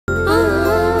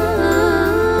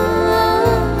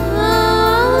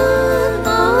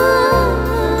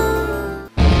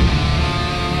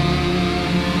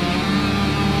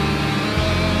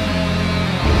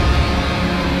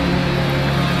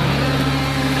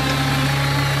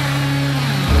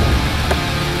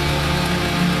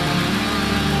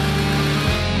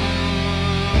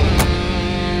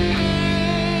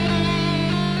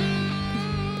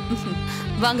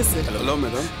வாங்க sir. Hello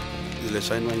madam, இதில்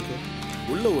sign வாங்கிக்கோ.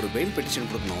 உள்ள ஒரு பெயில் பெட்டிஷன்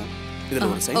கொடுக்கணும். இதில்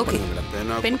ஒரு சைன் பண்ணுங்க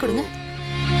மேடம். பென் கொடுங்க.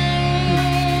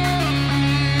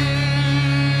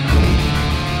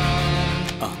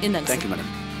 Thank you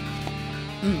madam.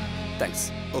 Thanks.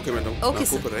 Okay madam, okay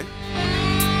sir. கூப்பிடுறேன்.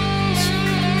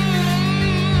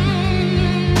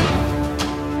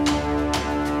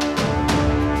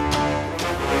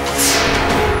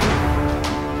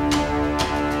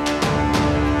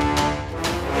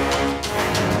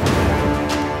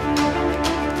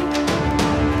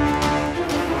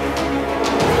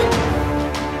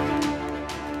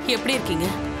 எப்படி இருக்கீங்க?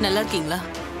 நல்லா இருக்கீங்களா?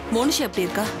 மோனிஷா எப்படி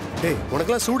இருக்கா? டேய்,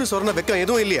 உனக்குலாம் சூடு சொரண வெக்கம்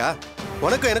எதுவும் இல்லையா?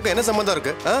 உனக்கும் எனக்கு என்ன சம்பந்தம்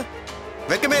இருக்கு?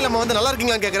 வெக்கமே இல்லாம வந்து நல்லா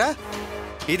இருக்கீங்களான்னு கேக்குற?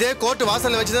 இதே கோர்ட்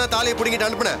வாசல்ல வச்சுதான் தாலியை பிடிங்கிட்டு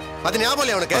அனுப்புனேன். அது ஞாபகம்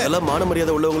இல்லையா உனக்கு? அதெல்லாம் மான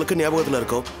மரியாதை உள்ளவங்களுக்கு ஞாபகத்துல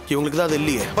இருக்கும். இவங்களுக்கு தான் அது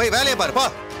இல்லையே. போய் வேலையை பாரு போ.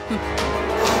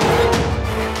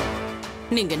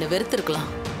 நீங்க என்ன வெறுத்திருக்கலாம்,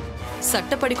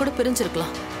 சட்டப்படி கூட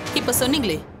பிரிஞ்சிருக்கலாம். இப்ப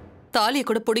சொன்னீங்களே தாலியை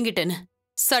கூட புடுங்கிட்டேன்னு,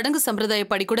 சடங்கு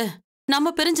சம்பிரதாயப்படி கூட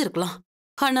நாம பிரிஞ்சிருக்கலாம்.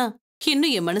 ஆனா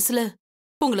இன்னும் என் மனசுல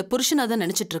உங்களை புருஷனா தான்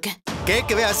நினைச்சிட்டு இருக்கேன்.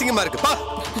 கேட்கவே அசிங்கமா இருக்கு. பா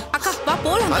அக்கா வா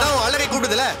போலாம். அதான் அழகை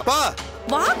கூப்பிடுதுல. பா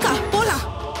வாக்கா போலாம்.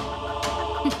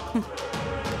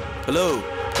 ஹலோ,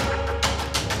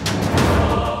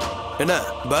 என்ன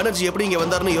பானர்ஜி எப்படி இங்க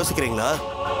வந்தாருன்னு யோசிக்கிறீங்களா?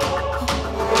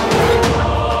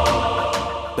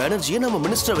 பானர்ஜியை நம்ம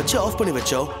மினிஸ்டரை வச்சு ஆஃப் பண்ணி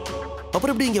வச்சோம்.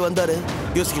 அப்புறம் எப்படி இங்க வந்தாரு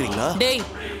யோசிக்கிறீங்களா? டேய்,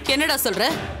 என்னடா சொல்ற?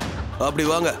 அப்படி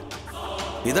வாங்க,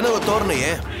 இதன ஒரு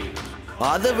தோரணையே.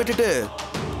 அதை விட்டுட்டு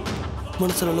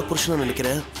மனசுல நல்ல புருஷனா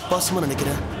நினைக்கிறேன், பாசமா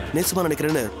நினைக்கிறேன், நேசமா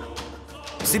நினைக்கிறேன்னு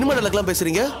சினிமா டயலாக்லாம்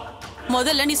பேசுறீங்க.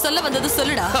 முதல்ல நீ சொல்ல வந்தது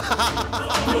சொல்லுடா.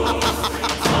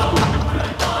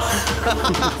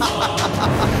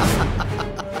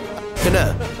 என்ன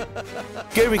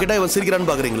கேள்வி கேட்டா இவன்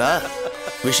சிரிக்கிறான்னு பாக்குறீங்களா?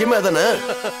 விஷயமே அதானே.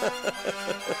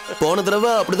 போன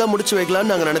தடவை அப்படிதான் முடிச்சு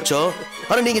வைக்கலாம்னு நாங்க நினைச்சோம்.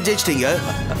 ஆனா நீங்க ஜெயிச்சிட்டீங்க.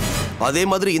 அதே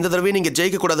மாதிரி இந்த தடவை நீங்க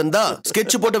ஜெயிக்க கூடாதுன்னு தான்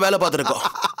ஸ்கெட்ச் போட்டு வேலை பார்த்திருக்கோம்.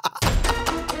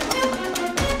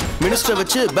 மினிஸ்டர்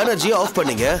வச்சு பானர்ஜியை ஆஃப்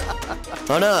பண்ணீங்க.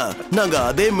 ஆனா நாங்க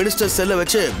அதே மினிஸ்டர் செல்ல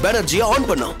வச்சு பானர்ஜியை ஆன்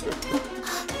பண்ணோம்.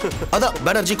 அதான்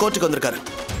பானர்ஜி கோர்ட்டுக்கு வந்திருக்காரு.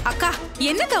 அக்கா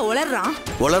என்னக்கா உளறான்?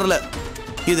 உளரல,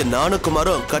 இது நானும்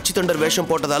குமாரும் கட்சி தொண்டர் வேஷம்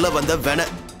போட்டதால வந்த வேண.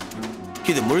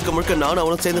 இது முழுக்க முழுக்க நானும்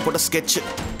அவனும் சேர்ந்து போட்ட ஸ்கெட்ச்.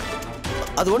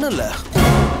 அது ஒண்ணும் இல்ல.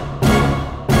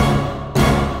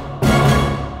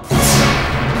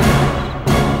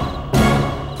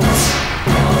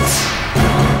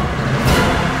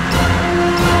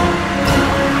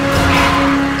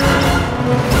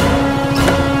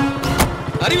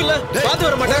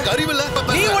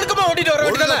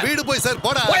 வீடு போய் சார்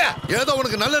போடா. ஏதோ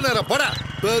உனக்கு நல்ல நேரம் போடா.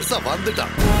 பெருசா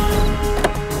வந்துட்டான்.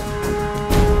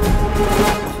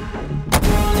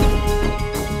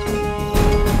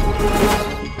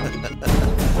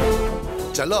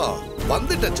 செல்லோ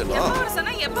வந்துட்டேன் செல்லோ.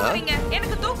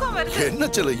 எனக்கு தூக்கம் வருது. என்ன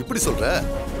செல்லோ இப்படி சொல்ற?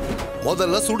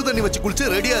 முதல்ல சுடு தண்ணி வச்சு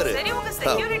குளிச்சு ரெடியா இரு.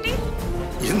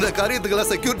 இந்த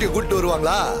காரியத்துக்கெல்லாம் செக்யூரிட்டி கூட்டிட்டு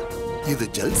வருவாங்களா? இது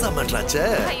ஜல்சா மேட்ராச்சே.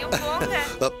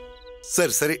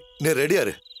 சரி சரி, நீ ரெடியா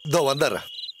இரு. இதோ வந்துடுறேன்.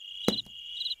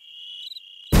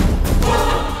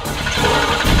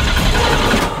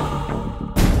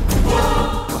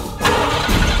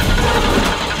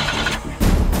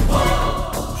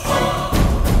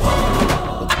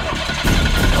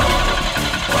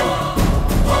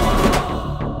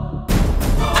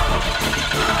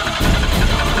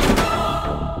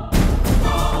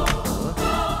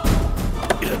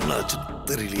 என்னாச்சு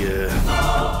தெரியலையே.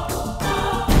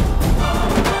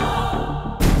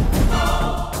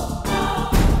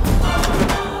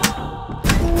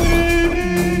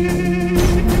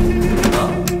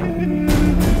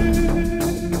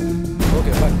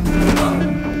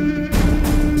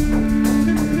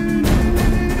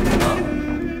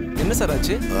 என்ன சார்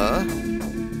ஆச்சு?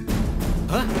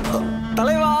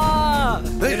 தலைவா,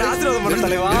 என்ன ஆசீர்வாதம் பண்ண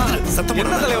தலைவா.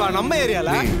 என்ன தலைவா, நம்ம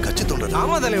ஏரியால கட்சி தொண்டர்.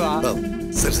 ஆமா தலைவா.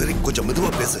 சரி சரி, கொஞ்சம் மெதுவா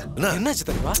பேசு. என்னாச்சு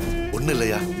தலைவா? ஒண்ணு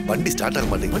இல்லையா, வண்டி ஸ்டார்ட் ஆக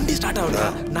மாட்டேங்குது. வண்டி ஸ்டார்ட் ஆகலையா?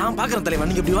 நான் பாக்குறேன் தலைவா,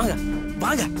 நீங்க இப்படி வாங்க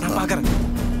வாங்க, நான் பாக்குறேன்.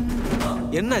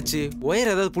 என்னாச்சு,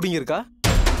 ஒயர் ஏதாவது புடிங்கி இருக்கா?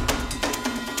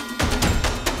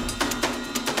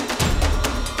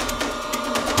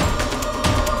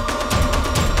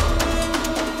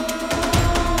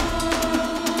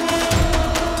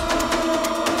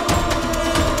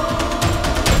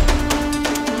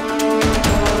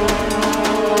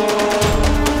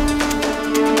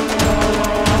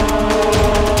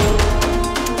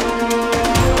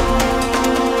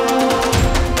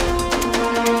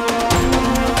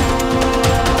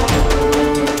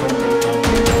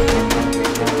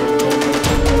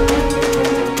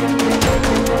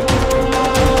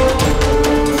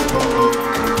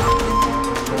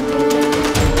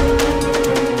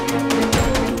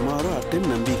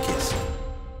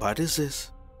 What is this?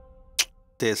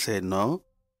 They say no,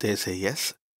 they say yes.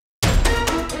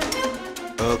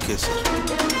 Okay, sir.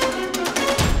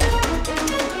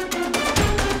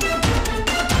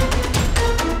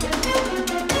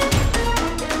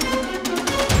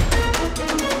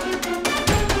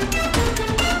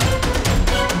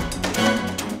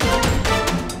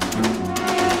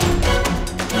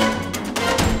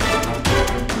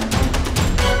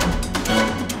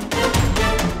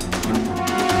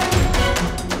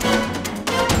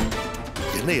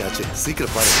 என்னையாச்சு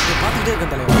சீக்கிரம் பாரு. பார்த்துட்டே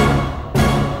இருக்கேன் தலைவா.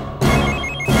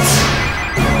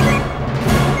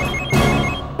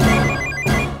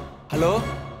 ஹலோ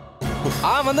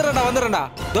வந்துடுறேன்டா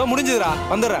இதோ முடிஞ்சதுடா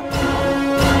வந்துடுறேன்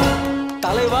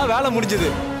தலைவா. வேலை முடிஞ்சது.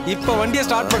 இப்ப வண்டியை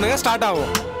ஸ்டார்ட் பண்ணுங்க, ஸ்டார்ட்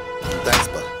ஆகும்.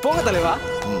 தேங்க்ஸ் பா. போங்க தலைவா.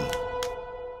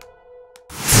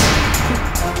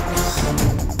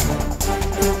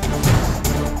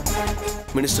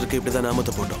 மினிஸ்டருக்கு இப்படிதான்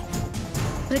நாமத்தை போட்டோம்.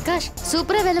 பிரகாஷ்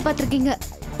சூப்பரா வேலை பார்த்திருக்கீங்க.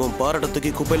 உன் பாராட்டத்துக்கு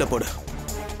குப்பையில போடு.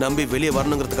 நம்பி வெளியே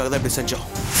வரணுங்கிறதுக்காக தான் இப்படி செஞ்சோம்.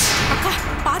 அக்கா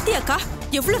பாத்தியாக்கா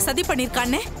எவ்வளவு சதி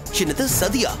பண்ணிருக்கான்னு? சின்னது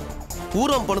சதியா?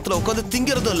 ஊராம் பணத்துல உட்காந்து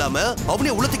திங்கிறதும் இல்லாம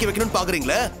அவனே உளத்திக்க வைக்கணும்னு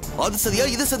பாக்குறீங்களே, அது சதியா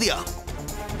இது சதியா?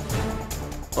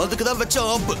 அதுக்குதான் வச்ச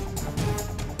ஆப்பு.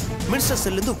 மினிஸ்டர்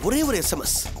செல்ல இருந்து ஒரே ஒரு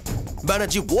SMS,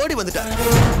 பானர்ஜி ஓடி வந்துட்டார்.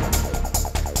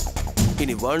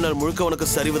 இனி வாழ்நாள் முழுக்க உனக்கு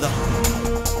சரிவுதான்.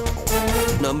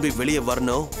 நம்பி வெளியே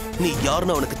வரணும், நீ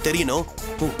யாருன்னு அவனுக்கு தெரியணும்,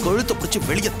 உன் கழுத்தை பிடிச்சு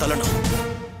வெளியே தள்ளணும்.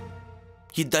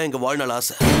 இதுதான் எங்க வாழ்நாள்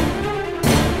ஆசை.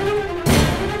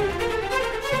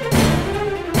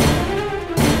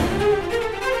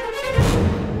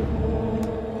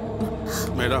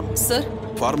 மேடம் சார்,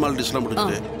 ஃபார்மாலிட்டிஸ்லாம்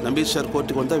முடிஞ்சது. நம்பி சார்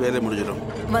கோர்ட்டுக்கு வந்தால் வேலை முடிஞ்சிடும்.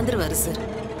 வந்துருவாரு சார்.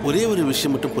 ஒரே ஒரு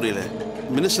விஷயம் மட்டும் புரியல.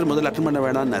 மினிஸ்டர் முதல்ல அட்டன் பண்ண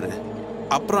வேணான்னாரு,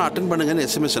 அப்புறம் அட்டன் பண்ணுங்கன்னு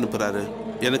SMS அனுப்புறாரு.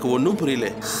 எனக்கு ஒன்றும் புரியல.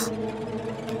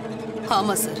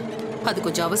 ஆமா சார், அது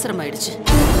கொஞ்சம் அவசரமாயிடுச்சு.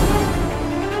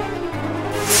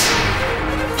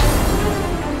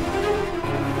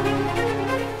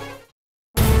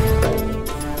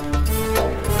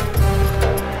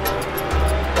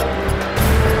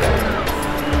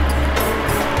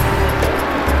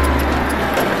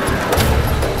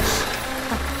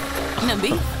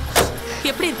 நம்பி,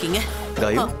 எப்படி இருக்கீங்க?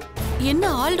 என்ன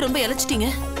ஆள் ரொம்ப இழைச்சிட்டீங்க?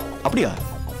 அப்படியா?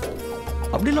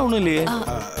 அப்படிலாம் ஒண்ணும் இல்லையே.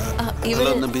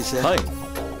 நம்பி சார், ஹாய்,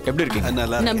 எப்படி இருக்கீங்க?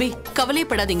 நல்லா நம்பி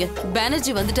கவலைப்படாதீங்க,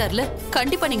 பானர்ஜி வந்துட்டார்ல,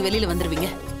 கண்டிப்பா நீங்க வெளியில வந்துருவீங்க.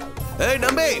 ஏய்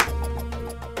நம்பி,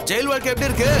 ஜெயில் வாழ்க்கை எப்படி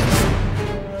இருக்கு?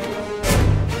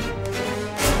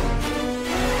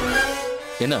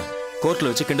 என்ன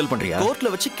கோர்ட்ல வச்சு கிண்டல் பண்றியா?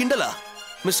 கோர்ட்ல வச்சு கிண்டலா?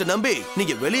 மிஸ்டர் நம்பி,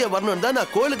 நீங்க வெளியே வரணும் தான்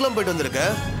நான் கோயிலுக்குலாம் போயிட்டு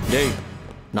வந்திருக்கேன். டேய்,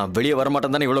 நான் வெளியே வர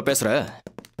மாட்டேன் தானே இவ்வளவு பேசுற?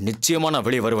 நிச்சயமா நான்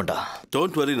வெளியே வருவேன்டா.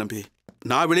 டோன்ட் வரி நம்பி,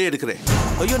 நான் வெளியே எடுக்கிறேன்.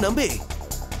 ஐயோ நம்பி,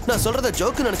 நான் சொல்றத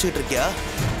ஜோக்கு நினைச்சிட்டு இருக்கியா?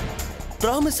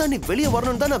 ப்ராமிஸா நீ வெளியே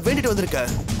வரணும் தான் நான் வேண்டிட்டு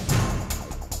வந்திருக்கேன்.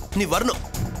 நீ வரணும்,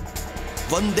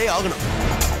 வந்தே ஆகணும்.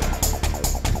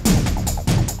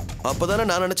 அப்பதானே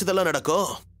நான் நினைச்சதெல்லாம் நடக்கும்.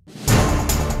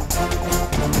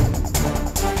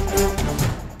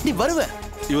 நீ வருவ.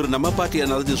 இவர் நம்ம பார்ட்டி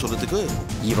நல்லது சொல்றதுக்கு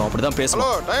இவன் அப்படிதான்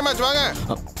பேசுவான். டைம் ஆச்சு, வாங்க.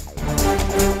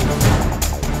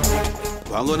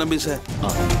 வாங்க நம்பி sir.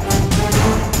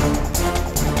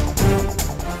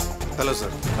 Hello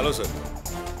sir. Hello sir.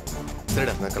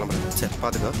 சரிடா, நான் கிளம்புறேன். சார்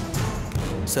பார்த்துக்கோ.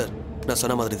 சார், நான்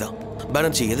சொன்ன மாதிரி தான்.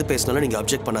 பானர்ஜி எது பேசினாலும் நீங்க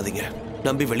அப்ஜெக்ட் பண்ணாதீங்க.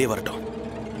 நம்பி வெளியே வரட்டும்.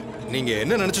 நீங்க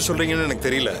என்ன நினைச்சு சொல்றீங்கன்னு எனக்கு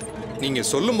தெரியல. நீங்க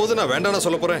சொல்லும் போது நான் வேண்டாம்னு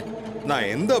சொல்ல போறேன். நான்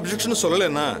எந்த அப்ஜெக்ஷனும்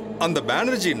சொல்லலைன்னா அந்த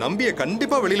பானர்ஜி நம்பியை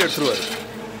கண்டிப்பா வெளியில எடுத்துருவாரு.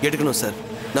 எடுக்கணும் சார்,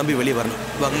 நம்பி வெளியே வரணும்.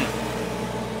 வாங்க.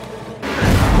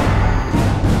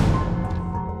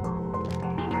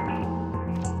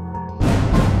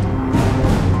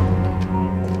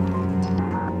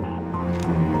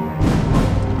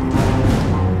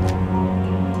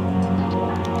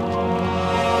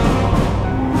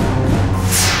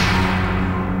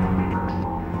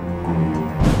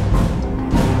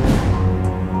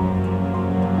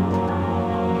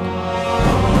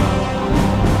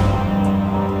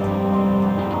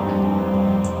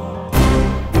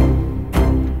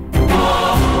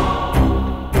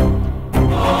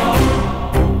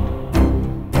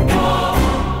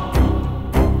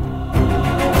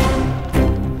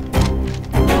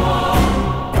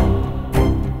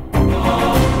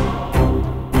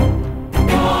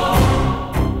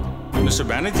 Mr.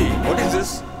 Banerjee, what is this?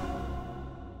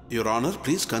 Your Honor,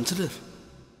 please consider.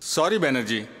 Sorry,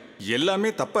 Banerjee. எல்லாமே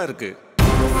தப்பா இருக்கு.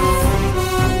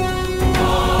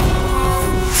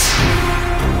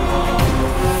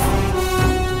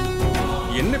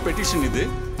 என்ன பெட்டிஷன் இது?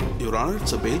 Your Honor,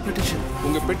 it's a bail petition.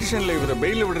 உங்க பெட்டிஷன்ல இவரை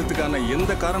பெயில விடுறதுக்கான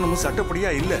எந்த காரணமும்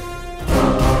சட்டப்படியா இல்ல.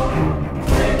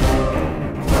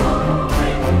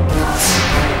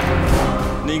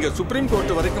 நீங்க சுப்ரீம்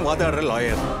கோர்ட் வரைக்கும் வாதாடுற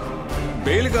லாயர்.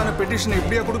 பெயிலுக்கான பெட்டிஷனை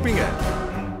எப்படியா கொடுப்பீங்க?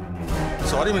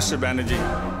 சாரி மிஸ்டர் பானர்ஜி,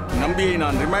 நம்பியை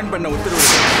நான் ரிமைண்ட் பண்ண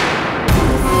உத்தரவிடுறேன்.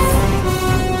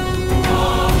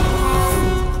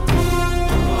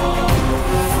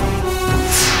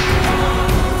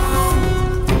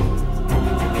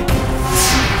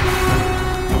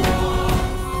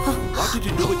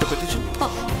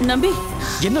 நம்பி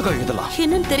என்ன இதெல்லாம்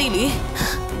என்னன்னு தெரியலையே.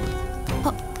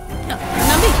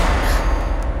 நம்பி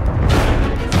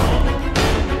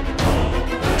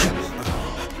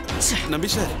நம்பி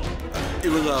சார்,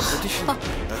 இவங்க பெட்டிஷன்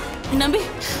நம்பி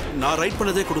நான் ரைட்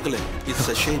பண்ணதே கொடுக்கல. It's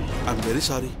a shame. I'm very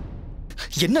sorry.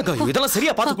 என்னங்க இதெல்லாம்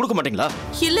சரியா பார்த்து கொடுக்க மாட்டீங்களா?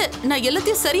 இல்ல, நான்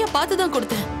எல்லாத்தையும் சரியா பார்த்து தான்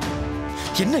கொடுத்தேன்.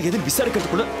 என்ன எதுன்னு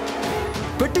விசாரிக்கிறதுக்குள்ள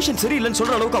பெட்டிஷன் சரியில்லைன்னு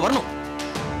சொல்ற அளவுக்கு வரணும்.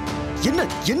 என்ன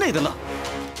என்ன இதெல்லாம்?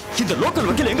 இந்த லோக்கல்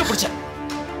வக்கீல் எங்க பிடிச்ச?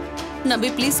 நம்பி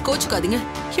ப்ளீஸ் கோச்சுக்காதீங்க.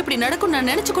 இப்படி நடக்கும் நான்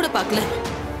நினைச்சு கூட பார்க்கல.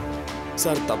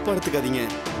 சார் தப்பா எடுத்துக்காதீங்க.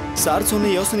 சார் சொன்ன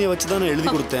யோசனையை வச்சு தான் நான் எழுதி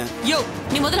கொடுத்தேன். யோ,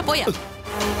 நீ முதல்ல போயா.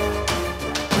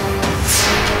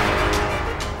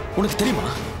 உனக்கு தெரியுமா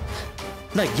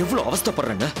நான் எவ்வளவு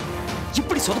அவஸ்தைப்படுறேன்னு?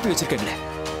 இப்படி சொதப்பி வச்சிருக்கேன்ல.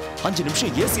 5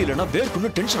 நிமிஷம் ஏசி இல்லைன்னா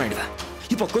வேர்க்குன்னு டென்ஷன் ஆயிடுவேன்.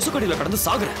 இப்ப கொசுக்கடியில கடந்து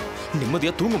சாகுறேன்.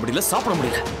 நிம்மதியா தூங்க முடியல, சாப்பிட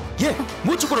முடியல, ஏன்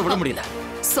மூச்சு கூட விட முடியல.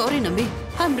 சாரி நம்பி,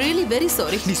 I'm really very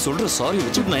sorry. நீ சொல்ற சாரி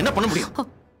வச்சு நான் என்ன பண்ண முடியும்?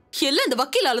 எல்லாம் இந்த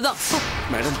வக்கீலால தான்.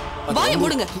 மேடம் வாயை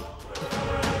மூடுங்க.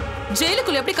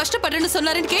 ஜெயிலுக்குள்ள எப்படி கஷ்டப்படுறேன்னு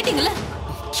சொன்னாருன்னு கேட்டீங்கல்ல?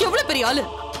 எவ்வளவு பெரிய ஆளு,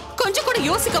 கொஞ்சம் கூட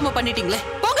யோசிக்காம பண்ணிட்டீங்களே.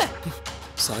 போங்க.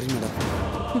 Sorry madam.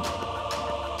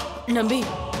 நம்பி,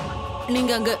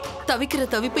 நீங்க அங்க தவிக்கிற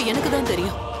தவிப்பு எனக்கு தான்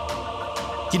தெரியும்.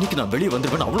 இன்னைக்கு நான் வெளியே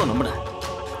வந்துருவேன் அவ்வளவு நம்பினேன்.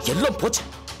 எல்லாம் போச்சு.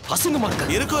 அசிங்கமா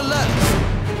இருக்க இருக்கும்ல.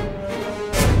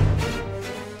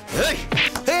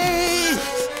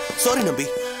 சாரி நம்பி,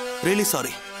 ரியலி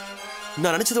சாரி.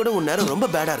 நான் நினைச்சதை விட உன் நேரம் ரொம்ப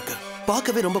பேடா இருக்கு.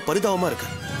 பார்க்கவே ரொம்ப பரிதாபமா இருக்கு.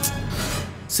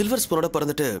 சில்வர் ஸ்பூனோட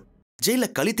பிறந்துட்டு ஜெயில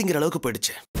களி திங்கிற அளவுக்கு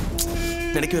போயிடுச்சு.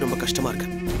 நினைக்கவே ரொம்ப கஷ்டமா இருக்கு.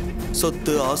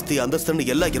 சொத்து ஆஸ்தி அந்தஸ்துன்னு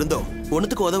எல்லாம் இருந்தோம்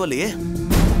ஒன்னுத்துக்கு உதவலையே.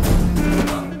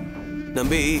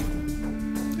 நம்பி,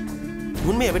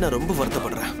 உண்மையாவே நான் ரொம்ப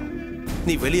வருத்தப்படுறேன்.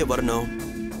 நீ வெளியே வரணும்,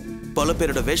 பல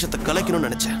பேரோட வேஷத்தை கலைக்கணும்னு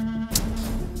நினைச்சேன்.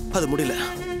 அது முடியல.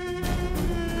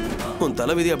 உன்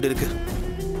தலைவிதி அப்படி இருக்கு.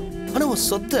 ஆனா உன்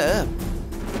சொத்தை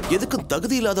எதுக்கும்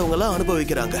தகுதி இல்லாதவங்க எல்லாம்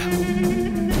அனுபவிக்கிறாங்க.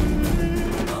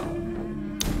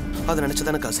 அதை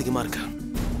நினைச்சதான் எனக்கு அசிங்கமா இருக்கு.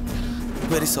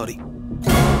 Very sorry.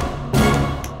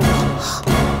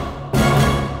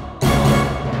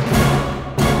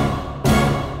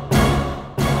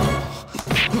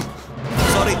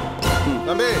 சாரி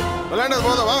நம்பி, விளையாண்டது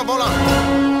போதும், வாங்க போலாம்.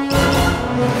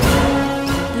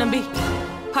 நம்பி,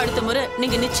 அடுத்த முறை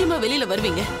நீங்க நிச்சயமா வெளியில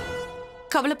வருவீங்க.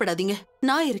 கவலைப்படாதீங்க,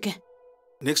 நான் இருக்கேன்.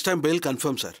 Next time fail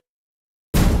confirm sir.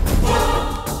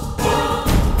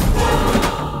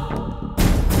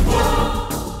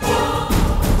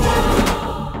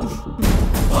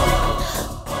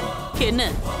 என்ன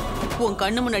உன்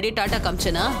கண்ணு முன்னாடியே டாடா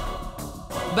காமிச்சனா?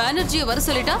 பானர்ஜியை வர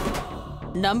சொல்லிட்டா,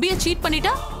 நம்பிய சீட்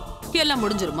பண்ணிட்டா எல்லாம்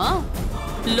முடிஞ்சிருமா?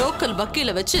 லோக்கல்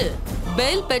வக்கீல வச்சு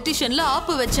பெயில் பெட்டிஷன்ல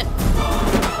ஆப்பு வச்சேன்.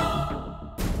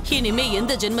 இனிமே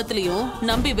எந்த ஜென்மத்திலையும்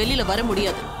நம்பி வெளியில வர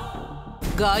முடியாது.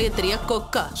 காயத்ரியா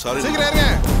கொக்கா. சீக்கிரம் இருங்க.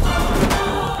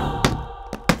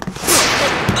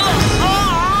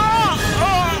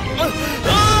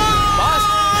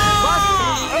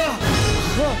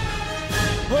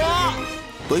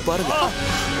 போய் பாருங்க.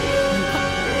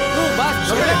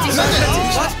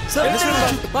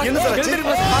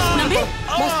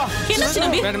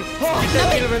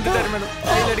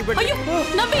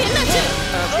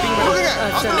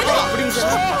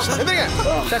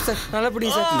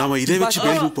 நாம இதை வச்சு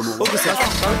பெயில் புக் பண்ணுவோம். Okay sir.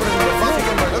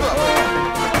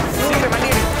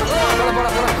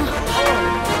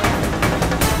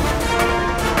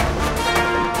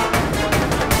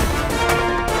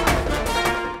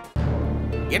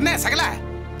 என்ன சகல,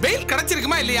 பெயில்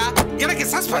கிடைச்சிருக்குமா இல்லையா? எனக்கு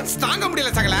சஸ்பென்ஸ் தாங்க முடியல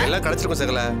சகல. எல்லாம் கிடைச்சிருக்கும்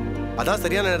சகல. அதான்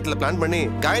சரியான நேரத்துல பிளான் பண்ணி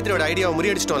காயத்ரியோட ஐடியாவை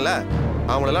முறியடிச்சிட்டோம்ல.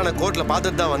 அவங்களெல்லாம் நான் கோர்ட்ல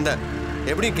பார்த்துட்டு தான் வந்தேன்.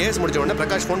 எப்படியும் கேஸ் முடிச்ச உடனே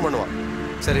பிரகாஷ் ஃபோன் பண்ணுவான்.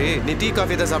 சரி, நீ டீ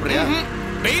காஃபி தான் சாப்பிடுறியா?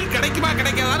 பெயில் கிடைக்குமா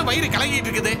கிடைக்காதான்னு வயிறு கலங்கிட்டு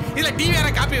இருக்குது. இதுல டீ வேற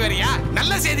காப்பி வேறயா?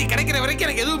 நல்ல செய்தி கிடைக்கிற வரைக்கும்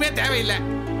எனக்கு எதுவுமே தேவையில்லை.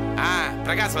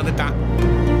 பிரகாஷ் வந்துட்டான்.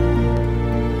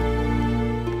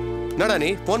 என்னடா நீ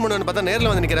ஃபோன் பண்ணுவேன்னு பார்த்தா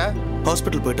நேர்ல வந்து நிக்கிற?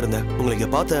 ஹாஸ்பிட்டல் போயிட்டு இருந்தேன், உங்களுக்கு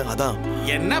பார்த்தேன் அதான்.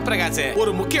 என்ன பிரகாஷ்,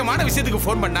 ஒரு முக்கியமான விஷயத்துக்கு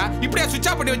ஃபோன் பண்ணா இப்படியா சுவிட்ச்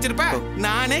ஆஃப் பண்ணி வச்சிருப்ப?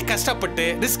 நானே கஷ்டப்பட்டு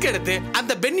ரிஸ்க் எடுத்து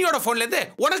அந்த பென்னியோட போன்ல இருந்து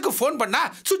உனக்கு ஃபோன் பண்ணா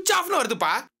சுவிட்ச் ஆஃப்னு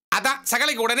வருதுப்பா. அதான்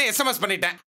சகலைக்கு உடனே எஸ்எம்எஸ்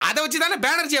பண்ணிட்டேன். அதை வச்சு தானே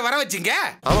பேனர்ஜியை வர வச்சிங்க.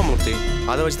 ஆமா மூர்த்தி,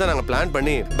 அதை வச்சு தான் நாங்க பிளான்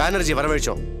பண்ணி பேனர்ஜியை வர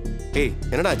வச்சோம். ஏய்,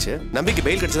 என்னடா ஆச்சு? நம்பிக்கை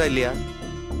பெயில் கிடைச்சதா இல்லையா?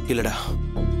 இல்லடா,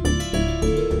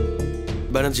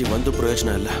 பானர்ஜி வந்து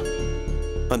பிரயோஜனம் இல்லை.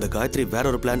 அந்த காயத்ரி வேற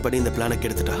ஒரு பிளான் பண்ணி இந்த பிளானை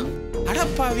கெடுத்துட்டா.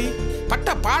 அடப்பாவி,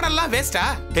 பட்ட பாடெல்லாம் வேஸ்டா?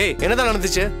 டேய், என்னதான்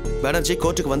நடந்துச்சு? பானர்ஜி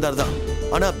கோர்ட்டுக்கு வந்தார்தான்.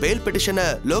 ஆனா பெயில் பெட்டிஷனை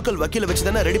லோக்கல் வக்கீல வச்சு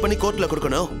தானே ரெடி பண்ணி கோர்ட்ல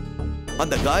கொடுக்கணும்.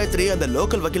 அந்த காயத்ரி அந்த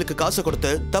லோக்கல் வக்கீலுக்கு காசு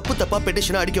கொடுத்து தப்பா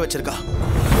பெட்டிஷனை அடிக்க வச்சிருக்கா.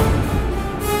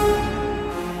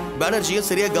 பானர்ஜியும்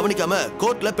சரியா கவனிக்காம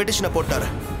கோர்ட்ல பெட்டிஷனை போட்டாரு.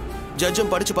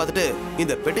 ஜட்ஜும் படிச்சு பார்த்துட்டு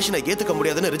இந்த பெட்டிஷனை ஏத்துக்க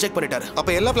முடியாதுன்னு ரிஜெக்ட் பண்ணிட்டாரு. அப்ப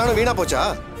எல்லா பிளானும் வீணா போச்சா?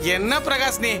 என்ன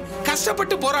பிரகாஷ், நீ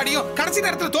கஷ்டப்பட்டு போராடியும் கடைசி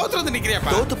நேரத்துல தோத்து வந்து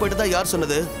நிக்கிறியாப்பா? தோத்து போயிட்டு தான் யார்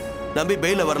சொன்னது? நம்பி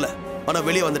பெயில வரல, ஆனா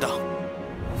வெளியே வந்துட்டான்.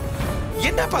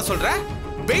 என்னப்பா சொல்ற?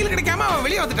 பெயில் கிடைக்காம அவன்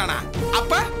வெளியே வந்துட்டானா?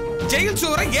 அப்ப ஜெயில்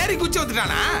சுவரை ஏறி குச்சி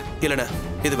வந்துட்டானா? இல்லண்ணா,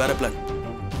 இது வேற பிளான்.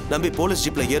 நம்பி போலீஸ்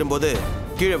ஜீப்ல ஏறும்போது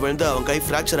கீழே விழுந்து அவன் கை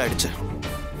பிராக்சர் ஆயிடுச்சு.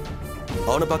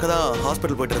 அவனை பார்க்க தான்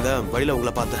ஹாஸ்பிட்டல் போயிட்டு இருந்தேன். வழியில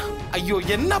உங்களை பார்த்தேன். ஐயோ,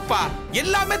 என்னப்பா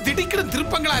எல்லாமே திடீர்னு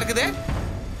திருப்பங்களா இருக்குது.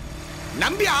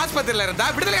 நம்பி ஆஸ்பத்திரியில இருந்தா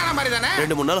விடுதலையான மாதிரி தானே?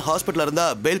 2-3 நாள் ஹாஸ்பிட்டல்ல இருந்தா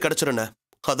பெயில் கிடைச்சிருண்ணே.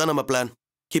 அதான் நம்ம பிளான்.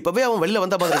 இப்பவே அவன் வெளியில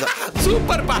வந்த மாதிரி தான்.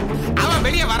 சூப்பர்ப்பா, அவன்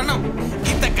வெளியே வரணும்.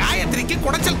 இந்த காயத்ரிக்கு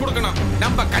குடைச்சல் கொடுக்கணும்.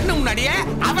 நம்ம கண்ணு முன்னாடியே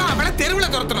அவளை தெருவுல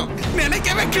துரத்தணும்.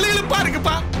 நினைக்கவே கிளியிலுப்பா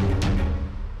இருக்குப்பா.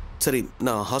 சரி,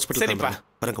 நான் ஹாஸ்பிட்டல் சரிப்பா.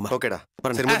 வரேங்கம்மா. ஓகேடா.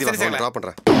 வரேன். திருமதி டிராப்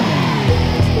பண்றேன்.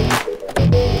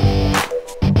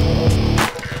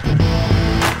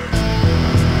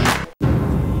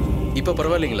 இப்போ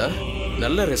பரவாயில்லைங்களா?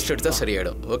 நல்ல ரெஸ்ட் எடுத்தா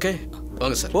சரியாயிடும். ஓகே,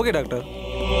 வாங்க சார். Okay doctor.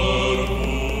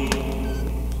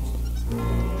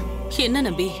 என்ன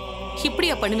நம்பி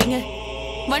இப்படியா பண்ணுவீங்க?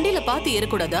 வண்டியில பார்த்து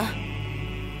ஏறக்கூடாதா?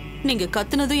 நீங்க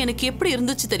கத்துனதும் எனக்கு எப்படி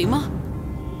இருந்துச்சு தெரியுமா?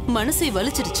 மனசை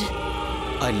வலிச்சிருச்சு.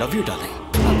 I love you darling.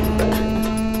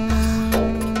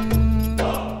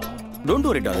 Don't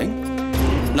worry darling.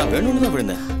 நான் வேணும்னு தான்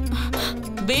விழுந்தேன்.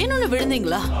 வேணும்னு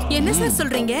விழுந்தீங்களா? என்ன சார்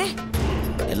சொல்றீங்க?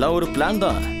 எல்லாம் ஒரு பிளான்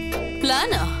தான்.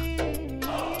 பிளானா?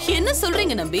 என்ன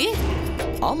சொல்றீங்க நம்பி?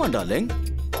 ஆமா டார்லிங்.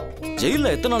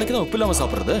 ஜெயில எத்தனை நாளைக்கு தான் உப்பு இல்லாம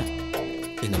சாப்பிடுறது?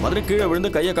 இந்த மாதிரி கீழே விழுந்து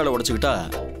கையை காலை உடைச்சுக்கிட்டா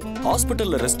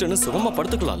ஹாஸ்பிட்டல்ல ரெஸ்ட்னு சுகமா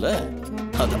படுத்துக்கலாம்ல.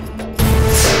 அதான்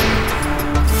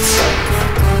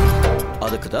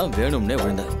அதுக்கு தான் வேணும்னே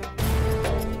விழுந்தேன்.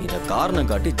 இத காரணம்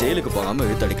காட்டி ஜெயிலுக்கு போகாம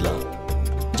இழுத்தடிக்கலாம்.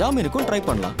 ஜாமீனுக்கும் ட்ரை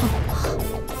பண்ணலாம்.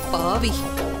 பாவி,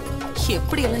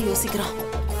 எப்படி எல்லாம் யோசிக்கிறான்.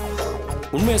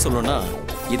 உண்மையை சொல்லணும்னா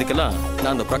இதுக்கெல்லாம்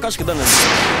நான் அந்த பிரகாஷ்க்கு தான்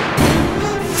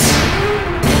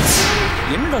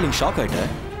என்ன டார்லிங் ஷாக்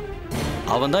ஆயிட்டேன்.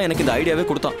 அவன் தான் எனக்கு இந்த ஐடியாவே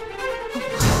கொடுத்தான்.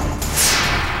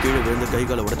 கீழே விழுந்து கை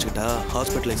காலை உடைச்சுக்கிட்டா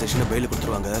ஹாஸ்பிட்டலைசேஷனை பெயில்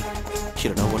கொடுத்துருவாங்க.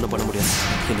 இல்லைனா ஒன்றும் பண்ண முடியாது.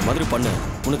 இந்த மாதிரி பண்ணு,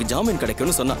 உனக்கு ஜாமீன்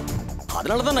கிடைக்கும்னு சொன்னான்.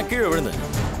 அதனால தான் நான் கீழே விழுந்தேன்.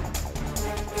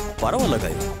 பரவாயில்ல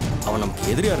காய், அவன்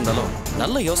நமக்கு எதிரியா இருந்தாலும்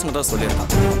நல்ல யோசனை தான்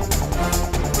சொல்லியிருக்கான்.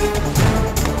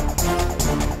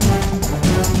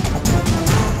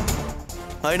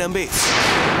 ஹாய் நம்பி.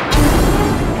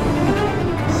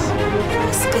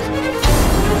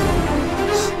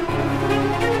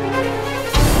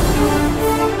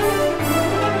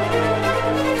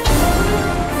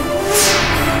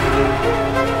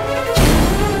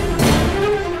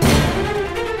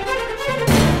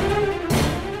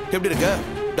 எப்படி இருக்க?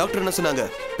 டாக்டர் என்ன சொன்னாங்க?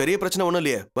 பெரிய பிரச்சனை ஒண்ணும்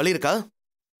இல்லையே, வலி இருக்கா?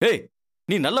 ஏய்,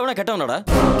 நீ நல்லவனா கெட்டவனாடா?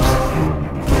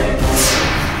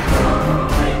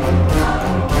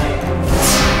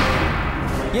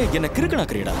 ஏன் என்ன கிறுக்கனா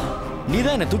கிரியடா? நீ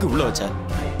தான் என்ன தூக்கி உள்ள வச்ச.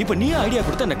 இப்ப நீ ஐடியா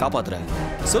கொடுத்து என்ன காப்பாத்துற.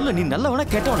 சொல்லு, நீ நல்லவனா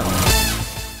கெட்டவனா?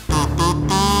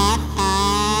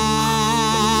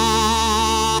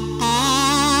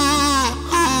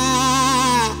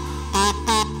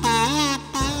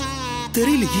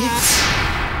 தெரியலையே.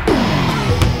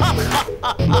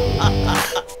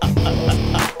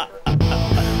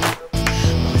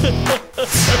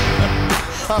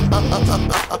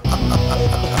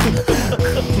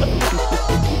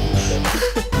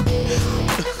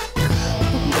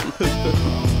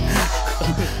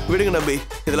 விடுங்க நம்பி,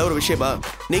 இதெல்லாம் ஒரு விஷயமா?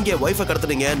 நீங்க வைஃபை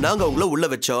கடத்துனீங்க, நாங்க உங்களை உள்ள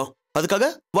வச்சோம். அதுக்காக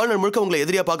வாழ்நாள் முழுக்க உங்களை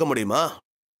எதிரியா பார்க்க முடியுமா?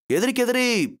 எதிரிக்கு எதிரி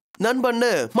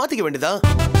நண்பன்னு மாத்திக்க வேண்டியதா?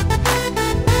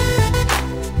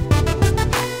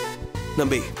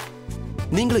 நம்பி,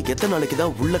 நீங்களும் எத்தனை நாளைக்கு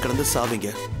தான் உள்ள கடந்து சாவீங்க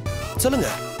சொல்லுங்க?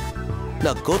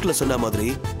 நான் கோர்ட்ல சொன்ன மாதிரி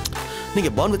நீங்க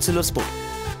பார்ன் வித் சில்வர் ஸ்பூன்,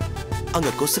 அங்க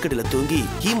கொசுக்கடியில தூங்கி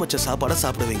ஈ மொச்ச சாப்பாட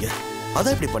சாப்பிடுவீங்க.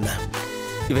 அதான் இப்படி பண்ண.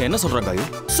 இவன் என்ன சொல்றான் காயு?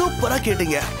 சூப்பரா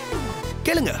கேட்டீங்க,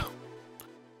 கேளுங்க.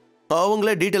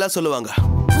 அவங்களே டீட்டெயிலா சொல்லுவாங்க.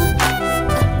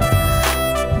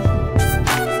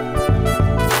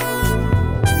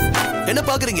 என்ன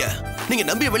பாக்குறீங்க? நீங்க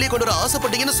நம்பி வெளியே கொண்டு வர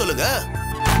ஆசைப்பட்டீங்கன்னு சொல்லுங்க.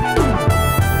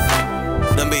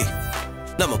 நம்பி,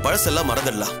 நம்ம பழசெல்லாம்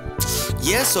மறந்துடலாம்.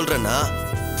 ஏன் சொல்றேன்னா,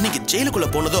 நீங்க ஜெயிலுக்குள்ள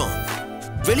போனதும்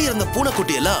வெளியே இருந்த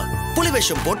பூனைக்குட்டி எல்லாம் புலி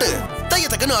வேஷம் போட்டு தைய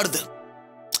தக்கன்னு ஆடுது.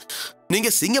 நீங்க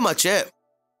சிங்கமாச்சே,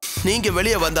 நீங்க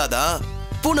வெளியே வந்தாதான்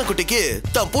பூனைக்குட்டிக்கு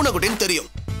தான் பூனைக்குட்டின்னு தெரியும்.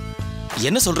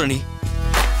 என்ன சொல்ற நீ?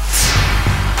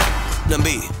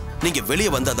 நம்பி நீங்க வெளியே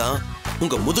வந்தாதான்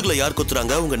உங்க முதுகுல யார்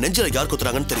குத்துறாங்க உங்க நெஞ்சில யார்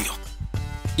குத்துறாங்கன்னு தெரியும்.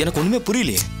 எனக்கு ஒண்ணுமே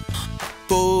புரியலையே.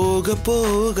 போக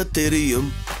போக தெரியும்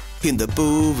இந்த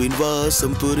பூவின்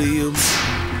வாசம் புரியும்.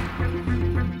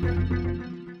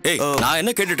 ஏய் நான்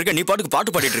என்ன கேட்டுட்டு இருக்கேன், நீ பாட்டுக்கு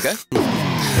பாட்டு பாடிட்டு இருக்க.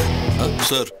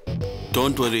 சார்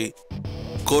டோன்ட் வரி,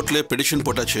 கோர்ட்ல பெட்டிஷன்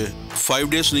போட்டாச்சு. 5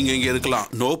 days நீங்க இங்க இருக்கலாம்,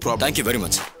 no problem. Thank you very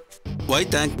much. வை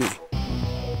தேங்க் மீ?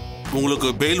 உங்களுக்கு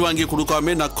பெயில் வாங்கி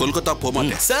கொடுக்காம நான் கொல்கத்தா போக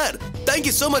மாட்டேன். Sir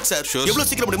thank you so much sir. எவ்வளவு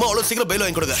சீக்கிரம் முடியுமோ அவ்வளவு சீக்கிரம் பெயில்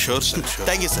வாங்கி கொடுங்க. Sure sir.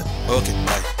 Thank you sir. Okay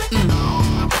bye.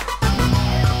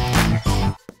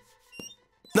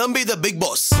 நம்பி த பிக்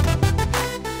பாஸ்.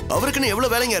 அவருக்குன்னு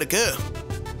எவ்வளவு வேலைங்க இருக்கு.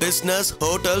 பிசினஸ்,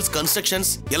 ஹோட்டல்ஸ்,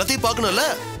 கன்ஸ்ட்ரக்ஷன்ஸ் எல்லாத்தையும் பார்க்கணும்ல.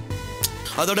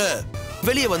 அதோட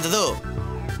வெளியே வந்ததோ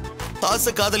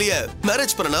ஆசை காதலிய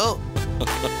மேரேஜ் பண்ணணும்.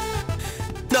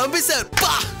 நம்பி சார்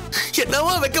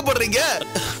என்னவா வைக்கப்படுறீங்க?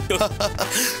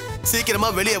 சீக்கிரமா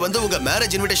வெளியே வந்து உங்க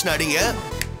மேரேஜ் இன்விடேஷன் அடிங்க.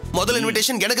 முதல்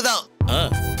இன்விடேஷன் எனக்கு தான்.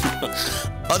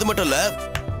 அது மட்டும் இல்ல,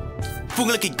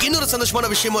 உங்களுக்கு இன்னொரு சந்தோஷமான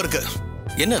விஷயமும் இருக்கு.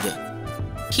 என்னது?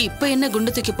 இப்ப என்ன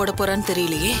குண்டு தூக்கி போட போறான்னு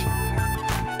தெரியலையே.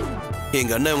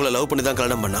 எங்க அண்ணன் உங்களை லவ் பண்ணி தான்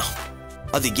கல்யாணம் பண்ணா.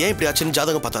 அது ஏன் இப்படி ஆச்சுன்னு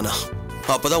ஜாதகம் பார்த்தானா.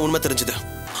 அப்பதான் உண்மை தெரிஞ்சது.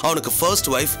 அவனுக்கு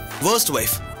ஃபர்ஸ்ட் வைஃப் வர்ஸ்ட்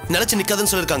வைஃப் நினைச்சு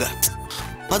நிக்காதுன்னு சொல்லிருக்காங்க.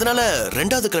 அதனால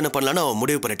 2வது கல்யாணம் பண்ணலான்னு அவன்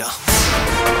முடிவு பண்ணிட்டான்.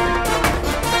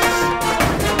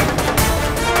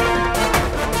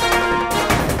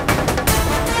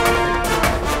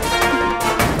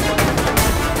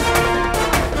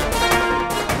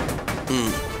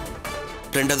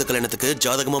 ரெண்டாவது கல்யாணத்துக்கு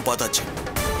ஜாதகமும் பார்த்தாச்சு.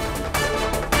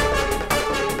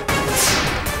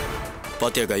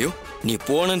 பாத்தியா காயு, நீ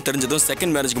போனன்னு தெரிஞ்சதும்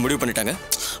செகண்ட் மேரேஜ்க்கு முடிவு பண்ணிட்டாங்க.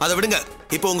 அதை விடுங்க,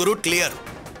 இப்போ உங்க ரூட் கிளியர்.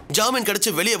 ஜாமீன்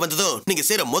கிடைச்சு வெளியே வந்ததும் நீங்க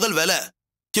செய்யற முதல் வேலை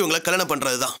இவங்களை கல்யாணம்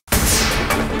பண்றதுதான்.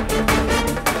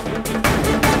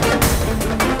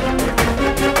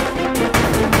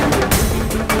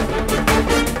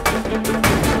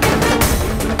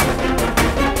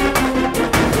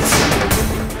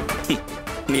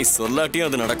 நீ சொல்லாட்டியும்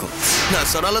அது நடக்கும். நான்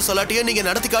சொன்னாலும் சொல்லாட்டியும் நீங்க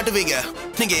நடத்தி காட்டுவீங்க.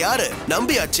 நீங்க யாரு?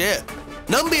 நம்பியாச்சு.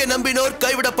 நம்பிய நம்பினோர்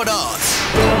கைவிடப்படார்.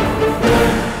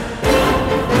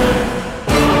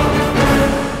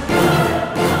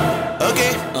 Okay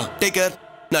take care.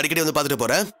 நான் அடிக்கடி வந்து பார்த்துட்டு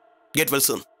போறேன். கெட் வெல்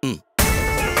சூன்.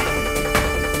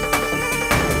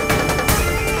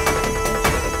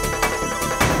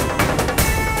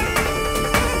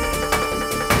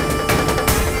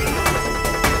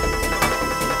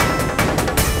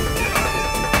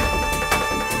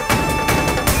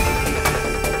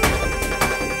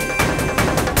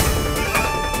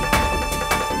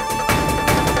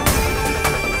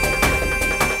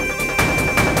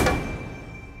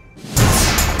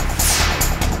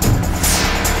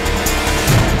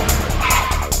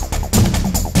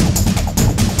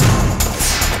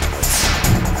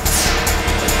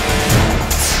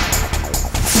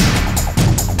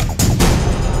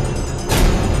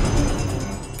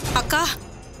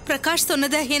 பிரகாஷ்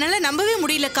சொன்னதை என்னால நம்பவே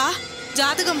முடியலக்கா.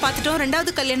 ஜாதகம் பார்த்துட்டோம்,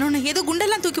 2வது கல்யாணம்னு ஏதோ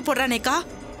குண்டெல்லாம் தூக்கி போடுறானேக்கா.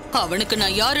 அவனுக்கு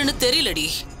நான் யாருன்னு தெரியலடி.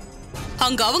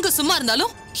 அங்க அவங்க சும்மா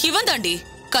இருந்தாலும் இவன் தாண்டி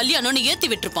கல்யாணம்னு ஏத்தி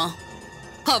விட்டுருப்பான்.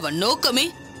 அவன் நோக்கமே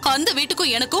அந்த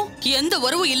வீட்டுக்கும் எனக்கும் எந்த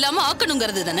உறவும் இல்லாம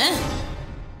ஆக்கணுங்கிறது தானே.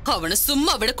 அவனை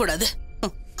சும்மா விடக்கூடாது.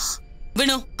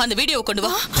 வினு, அந்த வீடியோவை கொண்டு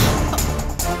வா.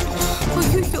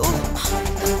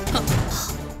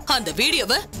 அந்த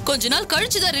வீடியோவை கொஞ்ச நாள்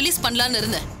கழிச்சுதான் ரிலீஸ் பண்ணலான்னு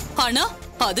இருந்தேன். ஆனா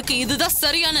அதுக்கு இதுதான்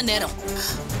சரியான நேரம்.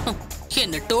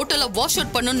 என்ன டோட்டலா வாஷ்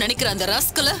அவுட் பண்ணணும்னு நினைக்கிற அந்த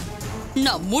ராஸ்கல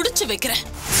நான் முடிச்சு வைக்கிறேன்.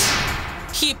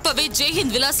 இப்பவே ஜெய்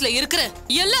ஹிந்த் விலாஸ்ல இருக்கிற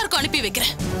எல்லாருக்கும் அனுப்பி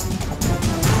வைக்கிறேன்.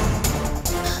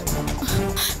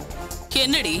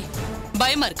 என்னடி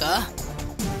பயமா இருக்கா?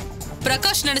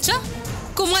 பிரகாஷ் நினைச்சா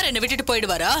குமார் என்ன விட்டுட்டு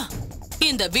போயிடுவாரா?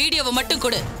 இந்த வீடியோவை மட்டும்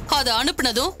கொடு. அதை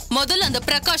அனுப்புனதும் முதல்ல அந்த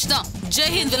பிரகாஷ் தான்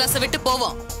ஜெய் ஹிந்த் விலாஸ விட்டு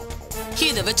போவோம்.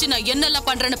 இத வச்சு நான் என்னெல்லாம்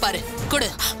பண்றேன்னு பாரு. கொடு.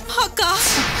 அக்கா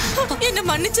என்ன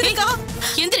மன்னிச்சிருக்கா.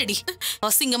 எந்திரடி.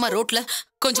 அசிங்கமா ரோட்ல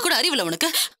கொஞ்சம் கூட அறிவில்லை உனக்கு.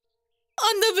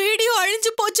 அந்த வீடியோ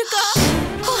அழிஞ்சு போச்சுக்கா.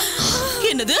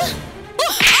 என்னது?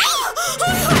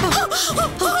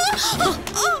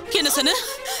 என்ன சொன்ன?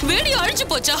 வீடியோ அழிஞ்சு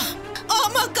போச்சா?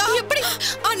 ஆமாக்கா. எப்படி?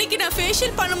 அன்னைக்கு நான்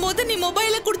ஃபேஷியல் பண்ணும்போது நீ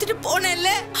மொபைல கொடுத்துட்டு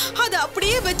போனேல்ல, அதை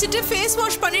அப்படியே வச்சுட்டு ஃபேஸ்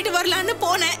வாஷ் பண்ணிட்டு வரலான்னு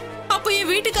போனேன். அப்போ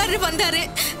என் வீட்டுக்காரர் வந்தாரு.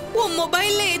 உன்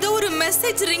மொபைல்ல ஏதோ ஒரு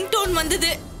மெசேஜ் ரிங்டோன்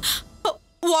வந்தது.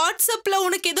 வாட்ஸ்அப்ல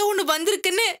உனக்கு ஏதோ ஒண்ணு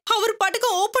வந்திருக்குன்னு அவர் பாட்டுக்கு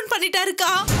ஓபன்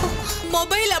பண்ணிட்டாருக்கா.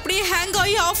 மொபைல் அப்படியே ஹேங்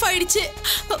ஆகி ஆஃப் ஆயிடுச்சு.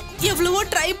 எவ்வளவோ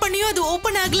ட்ரை பண்ணியும் அது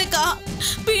ஓபன் ஆகலக்கா.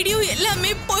 வீடியோ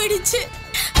எல்லாமே போயிடுச்சு.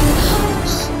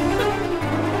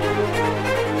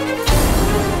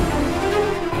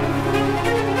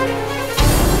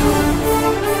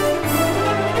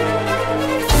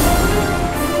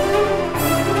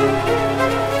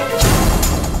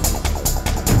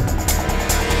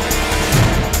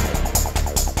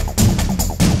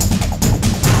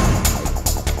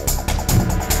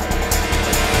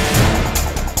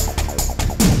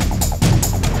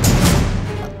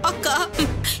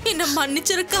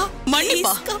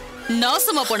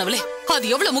 நாசமா போனவளே, அது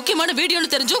எவ்வளவு முக்கியமான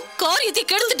வீடியோன்னு தெரிஞ்சோ காரியத்தை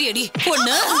கெடுத்துட்டியடி.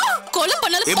 பொண்ணு கொலை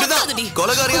பண்ணாலும் பத்தாதடி.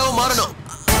 கொலைகாரியாவும் மாறணும்.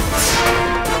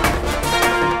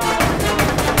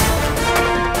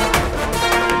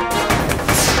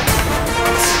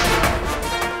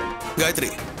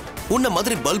 காயத்ரி, உன்ன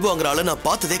மாதிரி பல்பு வாங்குற ஆளை நான்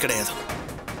பார்த்ததே கிடையாது.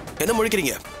 என்ன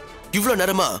முழிக்கிறீங்க? இவ்வளவு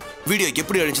நேரமா வீடியோ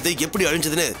எப்படி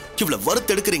அழிஞ்சதுன்னு இவ்வளவு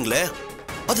வறுத்து எடுக்கிறீங்களே,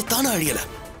 அது தானே அழியல,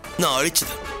 நான்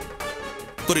அழிச்சது.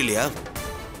 புரியலையா?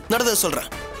 நடந்தத சொல்றேன்.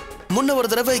 முன்ன ஒரு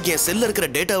தடவை என் செல்ல இருக்கிற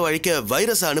டேட்டாவை அழிக்க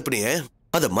வைரஸ் அனுப்புனியே,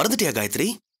 அதை மறந்துட்டியா காயத்ரி?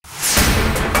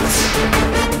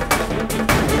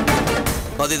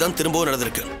 அதுதான் திரும்பவும்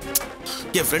நடந்திருக்கு.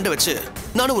 என் ஃப்ரெண்டை வச்சு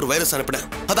நானும் ஒரு வைரஸ் அனுப்பினேன்.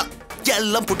 அதான்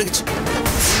எல்லாம் புட்டுக்குச்சு.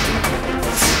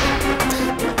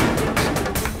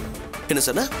 என்ன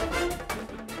சொன்ன?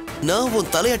 நான்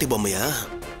உன் தலையாட்டி பொம்மையா?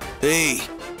 ஏய்,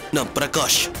 நான்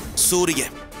பிரகாஷ்,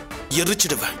 சூரியன்,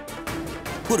 எரிச்சிடுவேன்.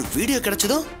 ஒரு வீடியோ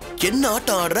கிடைச்சதும் என்ன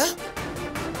ஆட்டம் ஆடுற?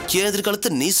 எதிர்காலத்தை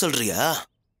நீ சொல்றியா?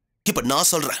 இப்ப நான்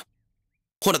சொல்றேன்.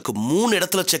 உனக்கு 3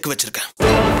 இடத்துல செக் வச்சிருக்கேன்.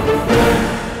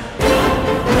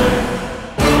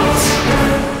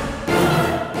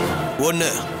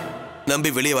 1,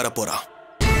 நம்பி வெளியே வர போறான்.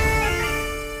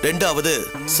 2வது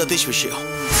சதீஷ் விஷயம்.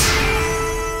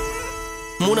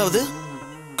 3வது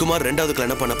குமார் 2வது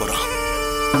கல்யாணம் பண்ண போறான்.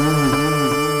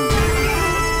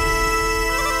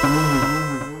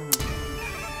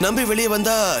 நம்பி வெளியே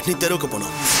வந்தா நீ தெருவுக்கு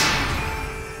போனோம்.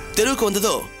 தெருவுக்கு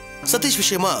வந்ததோ சதீஷ்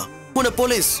விஷயமா உன்னை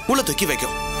போலீஸ் உள்ள தூக்கி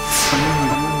வைக்கும்.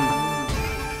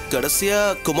 கடைசியா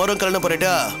குமாரம் கல்யாணம்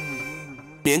பண்ணிட்டா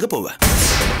நீ எங்க போவ?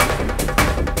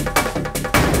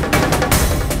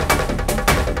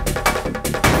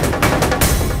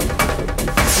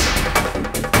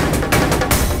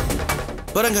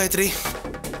 வரேன் காயத்ரி.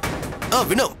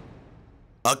 வினோ,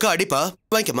 அக்கா அடிப்பா,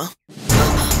 வாங்கிக்கமா.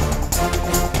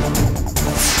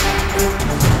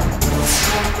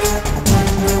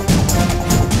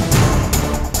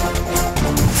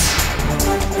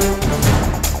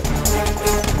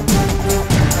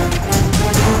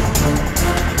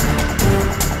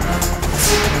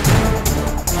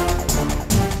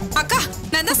 அக்கா,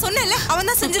 நான் தான் சொன்னேன்ல, அவன்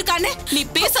தான் செஞ்சிருக்கானே. நீ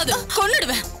பேசாத,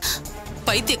 கொன்னுடுவேன்.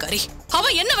 பைத்தியக்காரி,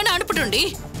 அவன் என்ன வேணா அனுப்பட்டும்டி.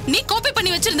 நீ காப்பி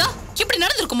பண்ணி வச்சிருந்தா இப்படி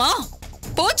நடந்திருக்குமா?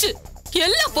 போச்சு,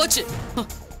 எல்லாம் போச்சு.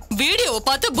 வீடியோவை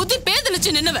பார்த்து புத்தி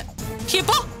பேதலிச்சு நின்னவன்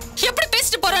இப்போ எப்படி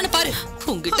பேசிட்டு போறான்னு பாரு.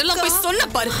 உங்ககிட்ட எல்லாம் போய் சொன்ன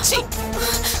பாரு.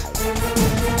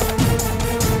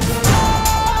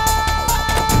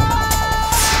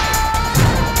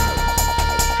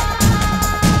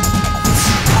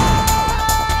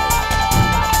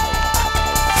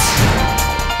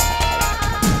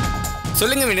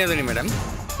 சொல்லுங்க வினோதினி மேடம்.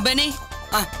 பெனி.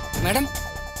 மேடம்,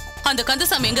 அந்த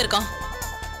கந்தசாமி எங்க இருக்கான்?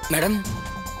 மேடம்,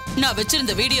 நான்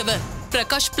வச்சிருந்த வீடியோவை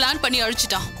பிரகாஷ் பிளான் பண்ணி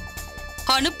அழிச்சிட்டான்.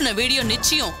 அனுப்புன வீடியோ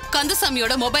நிச்சயம்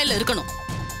கந்தசாமியோட மொபைல்ல இருக்கணும்.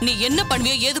 நீ என்ன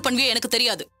பண்ணுவியோ ஏது பண்ணுவியோ எனக்கு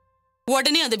தெரியாது.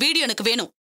 உடனே அந்த வீடியோ எனக்கு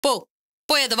வேணும்.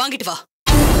 போய் அதை வாங்கிட்டு வா.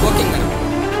 Okay madam.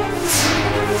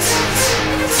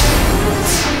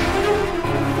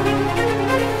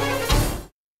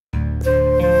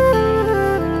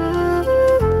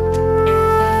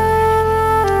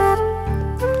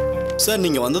 சார்,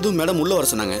 நீங்க வந்ததும் மேடம் உள்ள வர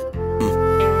சொன்னாங்க.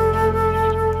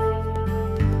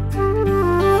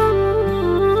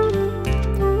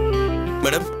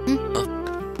 மேடம்,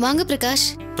 வாங்க பிரகாஷ்.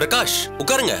 பிரகாஷ்,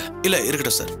 உட்காருங்க. இல்ல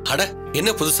இருக்கட்டும் சார். அட,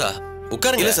 என்ன புதுசா?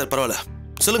 உட்காருங்க. இல்ல சார், பரவாயில்ல.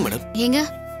 சொல்லுங்க மேடம். ஏங்க,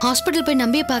 ஹாஸ்பிடல் போய்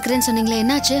நம்பியை பாக்குறேன்னு சொன்னீங்களே,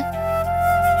 என்னாச்சு?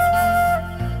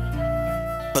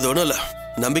 அது ஒண்ணும் இல்ல.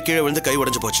 நம்பி கீழே விழுந்து கை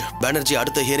உடைஞ்சு போச்சு. பானர்ஜி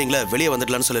அடுத்த ஹியரிங்ல வெளியே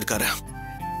வந்துடலாம்னு சொல்லிருக்காரு.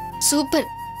 சூப்பர்.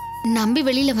 நம்பி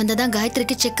வெளியில வந்ததான்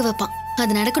காயத்ரிக்கு செக் வைப்பான்.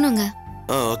 அது நடக்கணுங்க.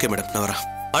 ஓகே மேடம், நான் வரேன்.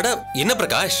 அட, என்ன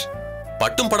பிரகாஷ்,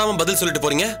 பட்டும் படாம பதில் சொல்லிட்டு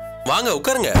போறீங்க? வாங்க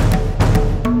உட்காருங்க.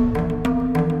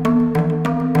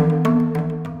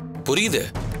 புரியுது,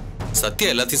 சத்யா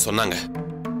எல்லாத்தையும் சொன்னாங்க.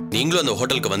 நீங்களும் அந்த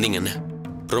ஹோட்டலுக்கு வந்தீங்கன்னு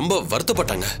ரொம்ப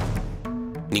வருத்தப்பட்டாங்க.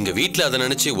 நீங்க வீட்டுல அதை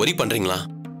நினைச்சு ஒரி பண்றீங்களா?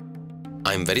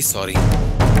 I am very sorry.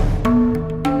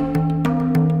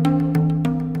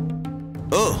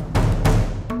 ஓ,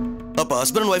 அப்ப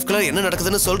ஹஸ்பண்ட் அண்ட் ஒய்ஃப்க்குள்ள என்ன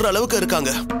நடக்குதுன்னு சொல்ற அளவுக்கு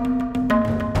இருக்காங்க.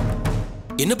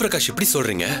 என்ன பிரகாஷ் இப்படி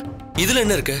சொல்றீங்க? இதுல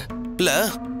என்ன இருக்கு? இல்ல,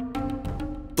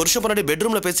 புருஷன் பொண்டாட்டி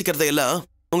பெட்ரூம்ல பேசிக்கிறத எல்லாம்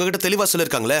உங்ககிட்ட தெளிவா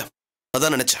சொல்லிருக்காங்களே,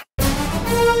 அதான் நினைச்சேன்.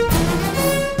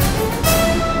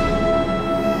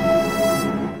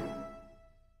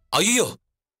 ஐயோ,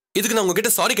 இதுக்கு நான் உங்ககிட்ட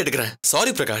சாரி கேட்டுக்கிறேன்.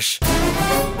 சாரி பிரகாஷ்.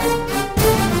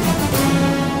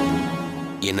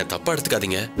 என்ன தப்பா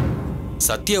எடுத்துக்காதீங்க.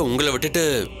 சத்யா உங்களை விட்டுட்டு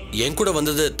என் கூட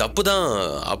வந்தது தப்பு தான்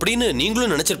அப்படின்னு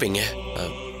நீங்களும் நினைச்சிருப்பீங்க.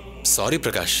 சாரி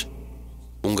பிரகாஷ்,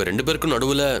 உங்க 2 பேருக்கும்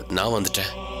நடுவுல நான்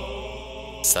வந்துட்டேன்.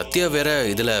 சத்யா வேற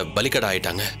இதுல பலிகடா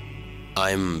ஆயிட்டாங்க. I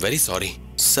am very sorry.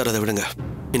 Sir, அதை விடுங்க.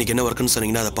 இன்னைக்கு என்ன ஒர்க்குன்னு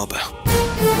சொன்னீங்கன்னா அதை பார்ப்பேன்.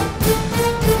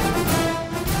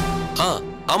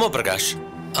 ஆமா பிரகாஷ்,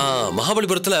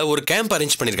 மகாபலிபுரத்துல ஒரு கேம்ப்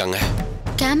அரேஞ்ச் பண்ணிருக்காங்க.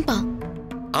 கேம்பா?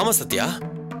 ஆமா சத்யா,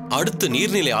 அடுத்து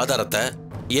நீர்நிலை ஆதாரத்தை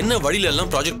என்ன வழியில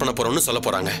எல்லாம் ப்ராஜெக்ட் பண்ண போறோம்னு சொல்ல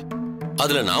போறாங்க.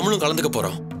 அதுல நாமளும் கலந்துக்க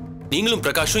போறோம். நீங்களும்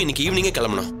பிரகாஷும் இன்னைக்கு ஈவினிங்கே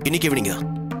கிளம்பணும். இன்னைக்கு ஈவினிங்கா?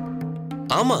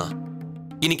 ஆமா,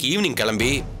 இன்னைக்கு ஈவினிங்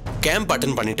கிளம்பி கேம்ப்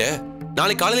அட்டென்ட் பண்ணிட்டு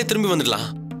நாளை காலையில திரும்பி வந்துடலாம்.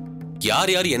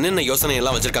 யார் யார் என்னென்ன யோசனை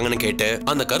எல்லாம் வச்சிருக்காங்கன்னு கேட்டு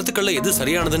அந்த கருத்துக்கள்ல எது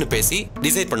சரியானதுன்னு பேசி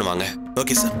டிசைட் பண்ணுவாங்க.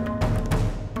 Okay sir.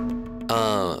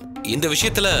 இந்த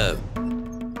விஷயத்துல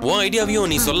உன் ஐடியாவையும்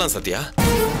நீ சொல்லலாம் சத்யா.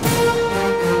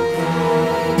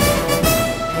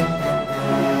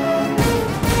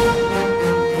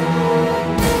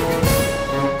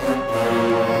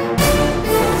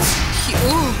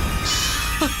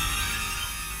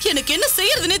 எனக்கு என்ன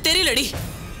செய்யறதுன்னே தெரியலடி.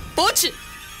 போச்சு,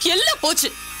 எல்லாம் போச்சு.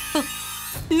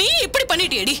 நீ இப்படி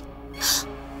பண்ணிட்டியடி.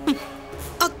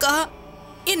 அக்கா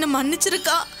என்ன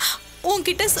மன்னிச்சிருக்கா.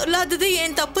 உன்கிட்ட சொல்லாதது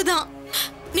என் தப்பு தான்.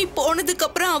 நீ போனதுக்கு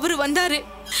அப்புறம் அவரு வந்தாரு.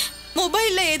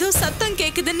 மொபைல்ல ஏதோ சத்தம்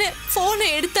கேக்குதுன்னு போனை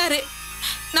எடுத்தாரு.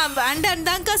 நான் வேண்டான்னு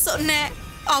தான்க்கா சொன்னேன்.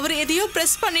 அவர் எதையோ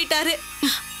பிரஸ் பண்ணிட்டாரு.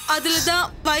 அதுலதான்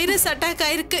வைரஸ் அட்டாக்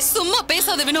ஆயிருக்கு. சும்மா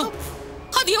பேசாத வினோ.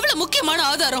 அது எவ்வளவு முக்கியமான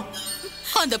ஆதாரம்.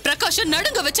 அந்த பிரகாஷ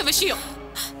நடுங்க வச்ச விஷயம்.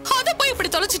 அத போய் இப்படி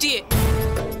தொலைச்சிட்டியே.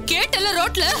 கேட்டல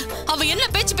ரோட்ல அவன் என்ன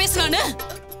பேச்சு பேசினான்னு.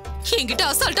 என்கிட்ட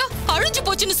அசால்ட்டா அழிஞ்சு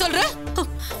போச்சுன்னு சொல்ற.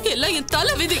 எல்லாம் என்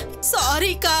தலை விதி.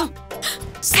 சாரிக்கா.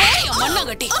 சாரி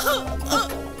மண்ணாங்கட்டி.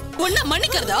 உன்ன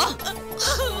மன்னிக்கிறதா?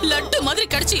 லட்டு மாதிரி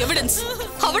கிடைச்ச எவிடன்ஸ்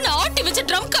அவனை ஆட்டி வச்சு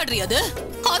ட்ரம் காடுறியாது.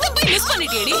 அத போய் மிஸ்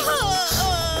பண்ணிட்டியேடி.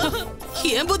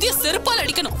 என் புத்திய செருப்பால்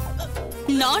அடிக்கணும்.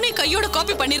 நானே கையோட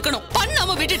காப்பி பண்ணிருக்கணும்.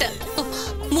 பண்ணாம விட்டுட்டேன்.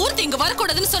 மூர்த்தி இங்க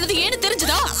வரக்கூடாதுன்னு சொன்னது ஏன்னு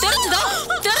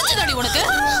தெரிஞ்சுதாடி உனக்கு?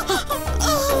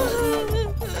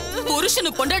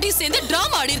 புருஷனு பொண்டாட்டி சேர்ந்து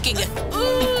டிராமா ஆடி இருக்கீங்க.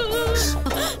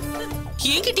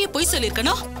 என்கிட்டயே போய்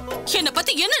சொல்லிருக்கனா? என்ன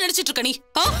பத்தி என்ன நினைச்சிட்டு இருக்க நீ?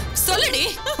 சொல்லுடி.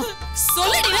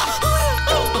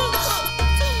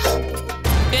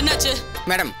 என்னாச்சு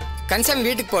மேடம்? கன்சர்ன்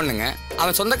வீட்டுக்கு போனுங்க.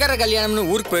 அவன் சொந்தக்கார கல்யாணம்னு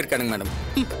ஊருக்கு போயிருக்கானுங்க மேடம்.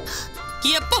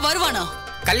 எப்ப வருவானா?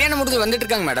 கல்யாணம் முடிஞ்சு வந்துட்டு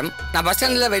இருக்காங்க மேடம். நான் பஸ்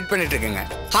ஸ்டாண்ட்ல வெயிட் பண்ணிட்டு இருக்கேங்க.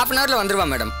 ஹாஃப் அன் ஹவர்ல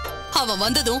வந்துருவான் மேடம். அவன்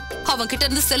வந்ததும் அவன் கிட்ட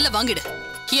இருந்து செல்ல வாங்கிடு.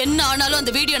 என்ன ஆனாலும்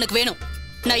அந்த வீடியோ எனக்கு வேணும்.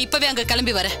 நான் இப்பவே அங்க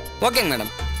கிளம்பி வரேன். ஓகேங்க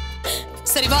மேடம்.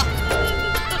 சரி வா.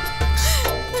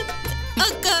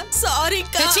 அக்கா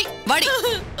சாரிக்கா. வாடி.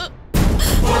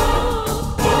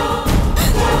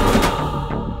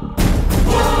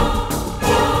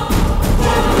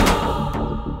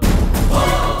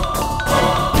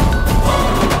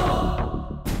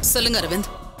 சொல்லுங்க அரவிந்த்.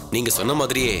 நீங்க சொன்ன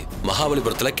மாதிரியே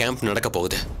மகாபலிபுரத்துல கேம்ப் நடக்க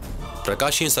போகுது.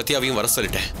 பிரகாஷையும் சத்யாவையும் வர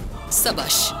சொல்லிட்டேன்.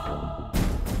 சபாஷ்.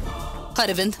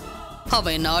 அரவிந்த்,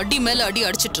 அவன் என்ன அடி மேல அடி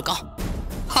அடிச்சிட்டு இருக்கான்.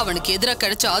 அவனுக்கு எதிராக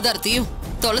கிடைச்ச ஆதாரத்தையும்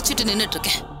தொலைச்சிட்டு நின்னுட்டு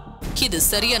இருக்கேன். இது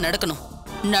சரியா நடக்கணும்.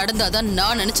 நடந்தாதான்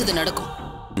நான் நினைச்சது நடக்கும்.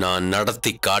 நான்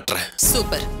நடத்தி காட்டுறேன்.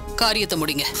 சூப்பர். காரியத்தை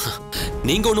முடிங்க.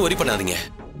 நீங்க ஒண்ணும் வரி பண்ணாதீங்க.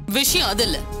 விஷயம் அது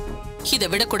இல்ல. இதை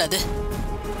விடக்கூடாது.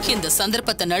 இந்த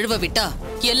சந்தர்ப்பத்தை நழுவ விட்டா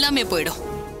எல்லாமே போயிடும்.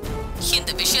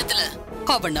 இந்த விஷயத்துல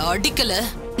அவனை அடிக்கல,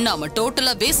 நாம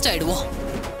டோட்டலா வேஸ்ட் ஆயிடுவோம்.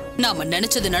 நாம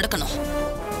நினைச்சது நடக்கணும்.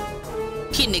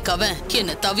 இன்னைக்கு அவன்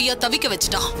என்ன தவிக்க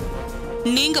வச்சுட்டான்.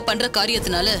 நீங்க பண்ற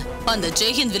காரியத்தினால அந்த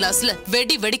ஜெய்ஹிந்த் விலாஸ்ல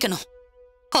வெடிக்கணும்.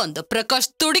 அந்த பிரகாஷ்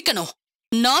துடிக்கணும்,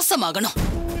 நாசமாகணும்.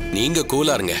 நீங்க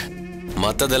கூலா இருங்க,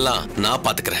 மத்ததெல்லாம் நான்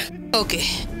பாத்துக்கிறேன். ஓகே.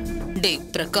 டே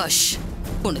பிரகாஷ்,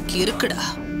 உனக்கு இருக்குடா.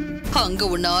 அங்க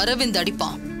உன்னை அரவிந்த்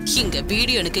அடிப்பான். இங்க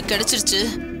வீடியோ எனக்கு கிடைச்சிருச்சு.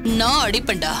 நான்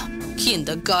அடிப்பேன்டா.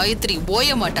 இந்த காயத்ரி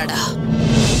ஓய மாட்டாடா.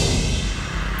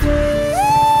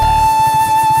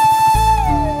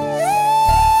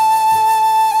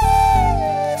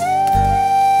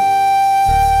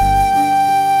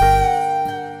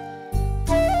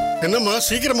 என்னம்மா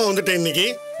சீக்கிரமா வந்துட்டேன் இன்னைக்கு?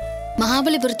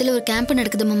 மகாபலிபுரத்துல ஒரு கேம்ப்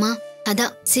நடக்குது மாமா.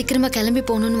 அதான் சீக்கிரமா கிளம்பி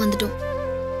போகணும்னு வந்துட்டோம்.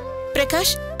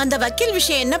 பிரகாஷ், அந்த வக்கீல்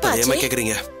விஷயம் என்ன பாச்சு? ஏமா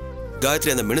கேக்குறீங்க?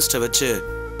 காயத்ரி அந்த மினிஸ்டர் வச்சு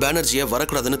பானர்ஜியை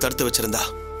வரக்கூடாதுன்னு தடுத்து வச்சிருந்தா.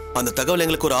 அந்த தகவல்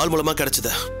எங்களுக்கு ஒரு ஆள் மூலமா கிடைச்சது.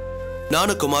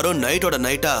 நானும் குமாரும் நைட்டோட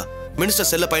நைட்டா மினிஸ்டர்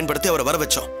செல்ல பயன்படுத்தி அவரை வர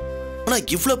வச்சோம். ஆனா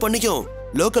இவ்ளோ பண்ணியும்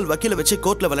லோக்கல் வக்கீல வச்சு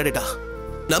கோர்ட்ல விளையாடிட்டா.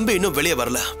 நம்பி இன்னும் வெளியே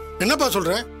வரல. என்னப்பா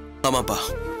சொல்ற? ஆமாப்பா,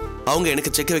 அவங்க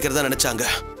எனக்கு செக் வைக்கிறதா நினைச்சாங்க.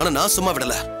 ஆனா நான் சும்மா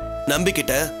விடல.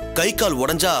 நம்பிக்கிட்ட கை கால்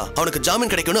உடைஞ்சா அவனுக்கு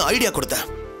ஜாமீன் கிடைக்கும்னு ஐடியா கொடுத்தேன்.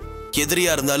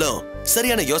 எதிரியா இருந்தாலும்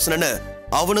சரியான யோசனைன்னு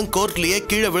அவனும் கோர்ட்லயே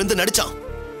கீழே விழுந்து நடிச்சான்.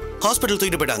 ஹாஸ்பிட்டல்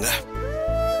தூக்கிட்டு போயிட்டாங்க.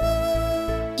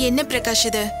 என்ன பிரகாஷ்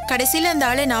இது? கடைசியில அந்த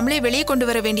ஆளை நாமளே வெளியே கொண்டு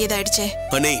வர வேண்டியதாயிடுச்சே.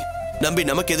 அண்ணே, நம்பி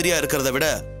நமக்கு எதிரியா இருக்கிறத விட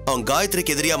அவன்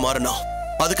காயத்ரிக்கு எதிரியா மாறணும்.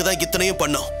 அதுக்குதான் இத்தனையும்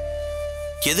பண்ணோம்.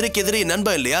 எதிரிக்கு எதிரி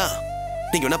நண்பன் இல்லையா?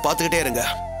 நீங்க வேணா பாத்துக்கிட்டே இருங்க.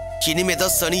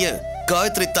 இனிமேதான் சனிய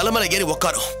காயத்ரி தலைமையில ஏறி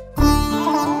உக்காரும்.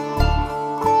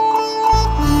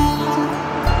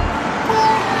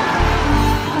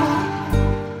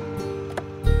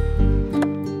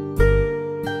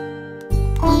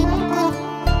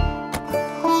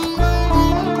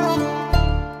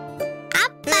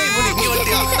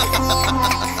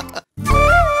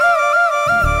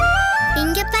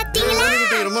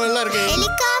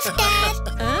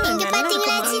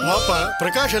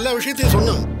 பிரகாஷ் எல்லா விஷயத்தையும்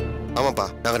சொன்னான். ஆமாப்பா,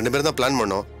 நாங்க 2 பேரும் தான் பிளான்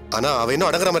பண்ணோம். ஆனா அவ இன்னும்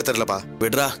அடங்குற மாதிரி தெரியலப்பா.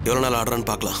 விட்ரா, எவ்வளவு நாள் ஆடுறான்னு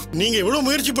பார்க்கலாம். நீங்க இவ்வளவு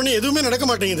முயற்சி பண்ணி எதுவுமே நடக்க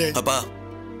மாட்டேங்குது. அப்பா,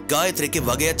 காயத்ரிக்கு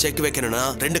வகையா செக் வைக்கணும்னா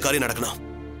 2 காரியம் நடக்கணும்.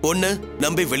 ஒண்ணு,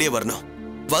 நம்பி வெளியே வரணும்.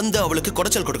 வந்து அவளுக்கு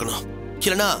குடைச்சல் கொடுக்கணும்.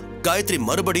 இல்லனா காயத்ரி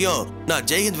மறுபடியும் நான்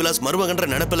ஜெய்ஹிந்த் விலாஸ் மருமகன்ற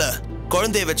நினைப்புல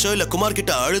குழந்தைய வச்சோ இல்ல குமார்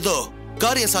கிட்ட அழுதோ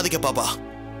காரியம் சாதிக்க பாப்பா.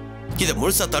 இத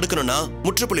முழுசா தடுக்கணும்னா,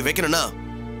 முற்றுப்புள்ளி வைக்கணும்னா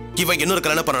இவன் இன்னொரு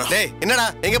கல்யாணம் பண்ணணும். டேய், என்னடா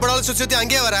எங்க போனாலும் சுத்தி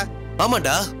அங்கேயே வர?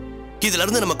 ஆமாண்டா, இதுல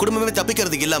இருந்து நம்ம குடும்பமே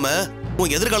தப்பிக்கிறதுக்கு இல்லாம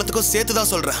உன் எதிர்காலத்துக்கும்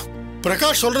சேர்த்துதான் சொல்றேன்.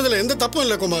 பிரகாஷ் சொல்றதுல எந்த தப்பும்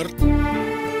இல்ல குமார்.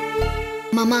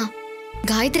 மாமா,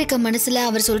 காயத்ரிக்கு மனசுல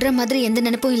அவர் சொல்ற மாதிரி எந்த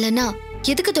நினைப்பும் இல்லைன்னா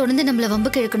எதுக்கு தொடர்ந்து நம்மள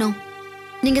வம்புக்கு இழுக்கணும்?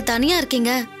 நீங்க தனியா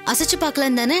இருக்கீங்க, அசைச்சு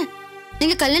பார்க்கலாம் தானே.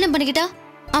 நீங்க கல்யாணம் பண்ணிக்கிட்டா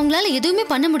அவங்களால எதுவுமே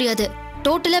பண்ண முடியாது.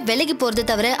 டோட்டலா விலகி போறது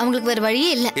தவிர அவங்களுக்கு வேற வழியே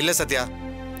இல்ல. இல்ல சத்யா,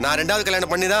 நான் 2வது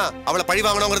கல்யாணம் பண்ணிதான் அவளை பழி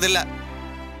வாங்கணுங்கிறது இல்ல.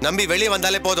 நம்பி வெளியே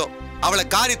வந்தாலே போதும், அவளை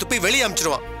காரி துப்பி வெளியே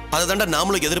அனுப்பிச்சிடுவான். அதை தாண்டா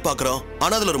நாமளும் எதிர்பார்க்கிறோம்.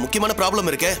 ஆனா அதுல ஒரு முக்கியமான ப்ராப்ளம்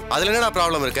இருக்கு. அதுல என்னடா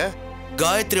ப்ராப்ளம் இருக்கு?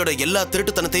 காயத்ரியோட எல்லா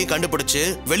திருட்டுத்தனத்தையும் கண்டுபிடிச்சு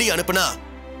வெளியே அனுப்புனா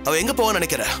அவ எங்க போவான்னு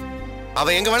நினைக்கிற?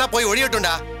 அவ எங்க வேணா போய்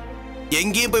ஒழியட்டும்டா.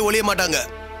 எங்கேயும் போய் ஒழிய மாட்டாங்க.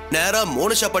 நேரா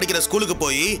மோனிஷா படிக்கிற ஸ்கூலுக்கு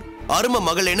போய் அருமை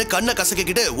மகளேன்னு கண்ணை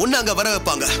கசக்கிக்கிட்டு உன்னை அங்க வர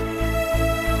வைப்பாங்க.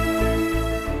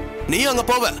 நீ அங்க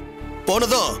போவ.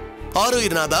 போனதும்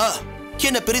ஆருயிர்நாதா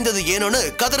என்ன பிரிந்தது ஏனோன்னு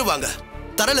கதறுவாங்க.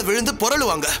 தரையில விழுந்து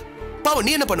பொருளுவாங்க. பாவம்,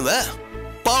 நீ என்ன பண்ணுவ?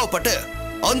 பாவப்பட்டு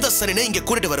அந்த சனினை இங்க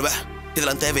கூட்டிட்டு வருவ.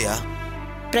 இதெல்லாம் தேவையா?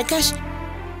 பிரகாஷ்,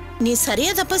 நீ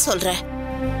சரியா தப்பா சொல்ற.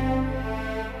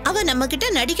 அவ நம்ம கிட்ட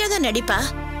நடிக்காத நடிப்பா.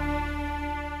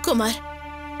 குமார்,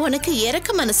 உனக்கு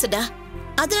இறக்க மனசுடா.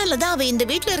 அதனாலதான் அவ இந்த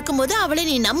வீட்டுல இருக்கும்போது அவளை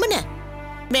நீ நம்புன.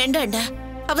 வேண்டாண்டா,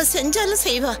 அவ செஞ்சாலும்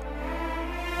செய்வா.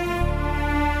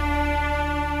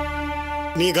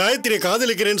 நீ காயத்ரியை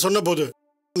காதலிக்கிறேன்னு சொன்ன போது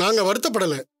நாங்க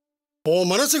வருத்தப்படல. உன்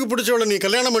மனசுக்கு பிடிச்சவளை நீ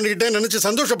கல்யாணம் பண்ணிக்கிட்டே நினைச்சு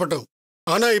சந்தோஷப்பட்டோம்.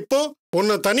 ஆனா இப்போ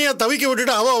உன்னை தனியா தவிக்க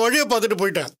விட்டுட்டு அவ வழியை பார்த்துட்டு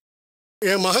போயிட்டா.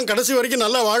 என் மகன் கடைசி வரைக்கும்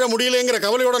நல்லா வாழ முடியலங்கிற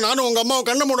கவலையோட நானும் உங்க அம்மாவை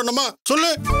கண்ண மூடணுமா? சொல்லு.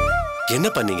 என்ன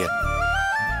பண்ணீங்க?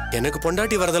 எனக்கு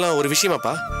பொண்டாட்டி வரதெல்லாம் ஒரு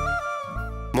விஷயமாப்பா.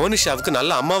 மோனிஷாவுக்கு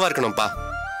நல்ல அம்மாவா இருக்கணும்ப்பா.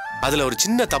 அதுல ஒரு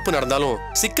சின்ன தப்பு நடந்தாலும்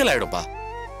சிக்கல் ஆயிடும்பா.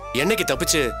 என்னைக்கு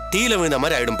தப்பிச்சு தீயில விழுந்த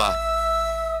மாதிரி ஆயிடும்பா.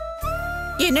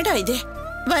 என்னடா இது?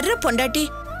 வர்ற பொண்டாட்டி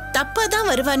தப்பாதான்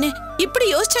வருவான்னு இப்படி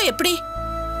யோசிச்சா எப்படி?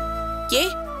 ஏ,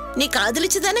 நீ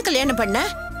காதலிச்சுதானே கல்யாணம் பண்ண?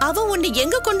 அவ உன்னை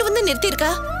எங்க கொண்டு வந்து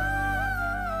நிறுத்திருக்கா?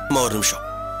 ஒரு நிமிஷம்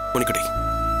உனக்குடி.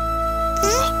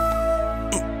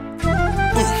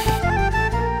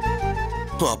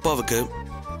 அப்பாவுக்கு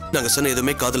நாங்க சொன்ன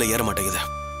எதுவுமே காதுல ஏற மாட்டேங்குது.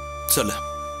 சொல்லு,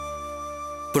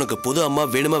 உனக்கு புது அம்மா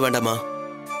வேணுமா வேண்டாமா?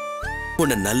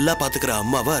 உன்னை நல்லா பாத்துக்கிற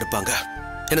அம்மாவா இருப்பாங்க.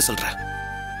 என்ன சொல்ற?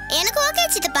 எனக்கு ஓகே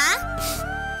சித்தப்பா.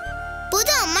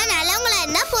 புது அம்மா நல்லவங்களா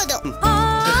இருந்தா போதும்.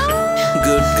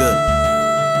 Good girl.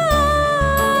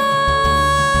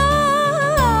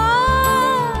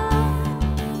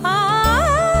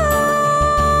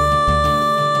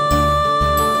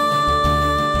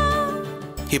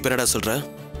 இப்ப என்னடா சொல்ற?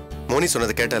 மோனி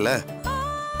சொன்னது கேட்டல,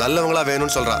 நல்லவங்களா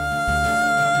வேணும்னு சொல்றா.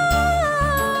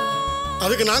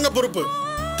 அதுக்கு நாங்க பொறுப்பு.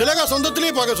 திலகா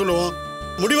சொந்தத்திலேயே பார்க்க சொல்லுவோம்.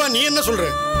 முடிவா நீ என்ன சொல்ற?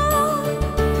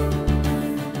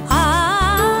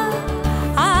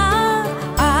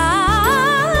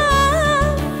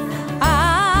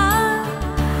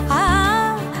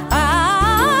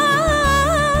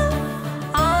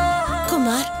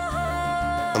 குமார்,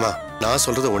 அம்மா, நான்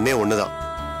சொல்றது ஒன்னே ஒண்ணுதான்.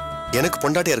 எனக்கு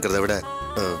பொண்டாட்டியா இருக்கிறத விட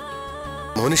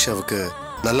மோனிஷாவுக்கு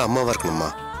நல்ல அம்மாவா இருக்கணும்மா.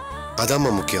 அதாம்மா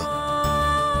முக்கியம்.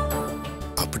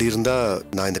 அப்படி இருந்தா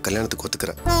நான் இந்த கல்யாணத்துக்கு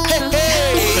ஒத்துக்கிறேன்.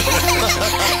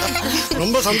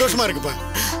 ரொம்ப சந்தோஷமா இருக்குப்பா.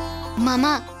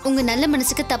 மாமா, உங்க நல்ல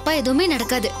மனசுக்கு தப்பா எதுவுமே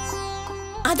நடக்காது.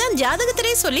 அதான்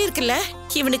ஜாதகத்திலே சொல்லி இருக்குல்ல,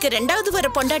 இவனுக்கு 2வது வர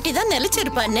பொண்டாட்டி தான்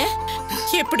நிலைச்சிருப்பான்னு.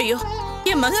 எப்படியோ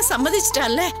என் மகன்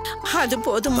சம்மதிச்சிட்டான்ல, அது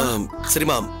போதுமா?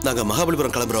 சரிமா, நாங்க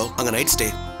மகாபலிபுரம் கிளம்புறோம். அங்க நைட் ஸ்டே.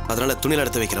 அதனால துணியில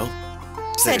எடுத்து வைக்கிறோம்.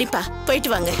 சரிப்பா, போயிட்டு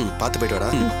வாங்க. பார்த்து போயிட்டு வாடா.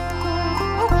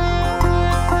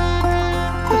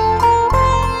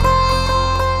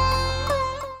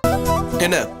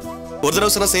 என்ன ஒரு தடவை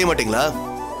சொன்னா செய்ய மாட்டீங்களா?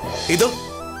 இதோ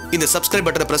இந்த சப்ஸ்கிரைப்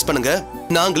பட்டனை பிரஸ் பண்ணுங்க.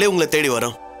 நாங்களே உங்களை தேடி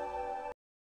வரோம்.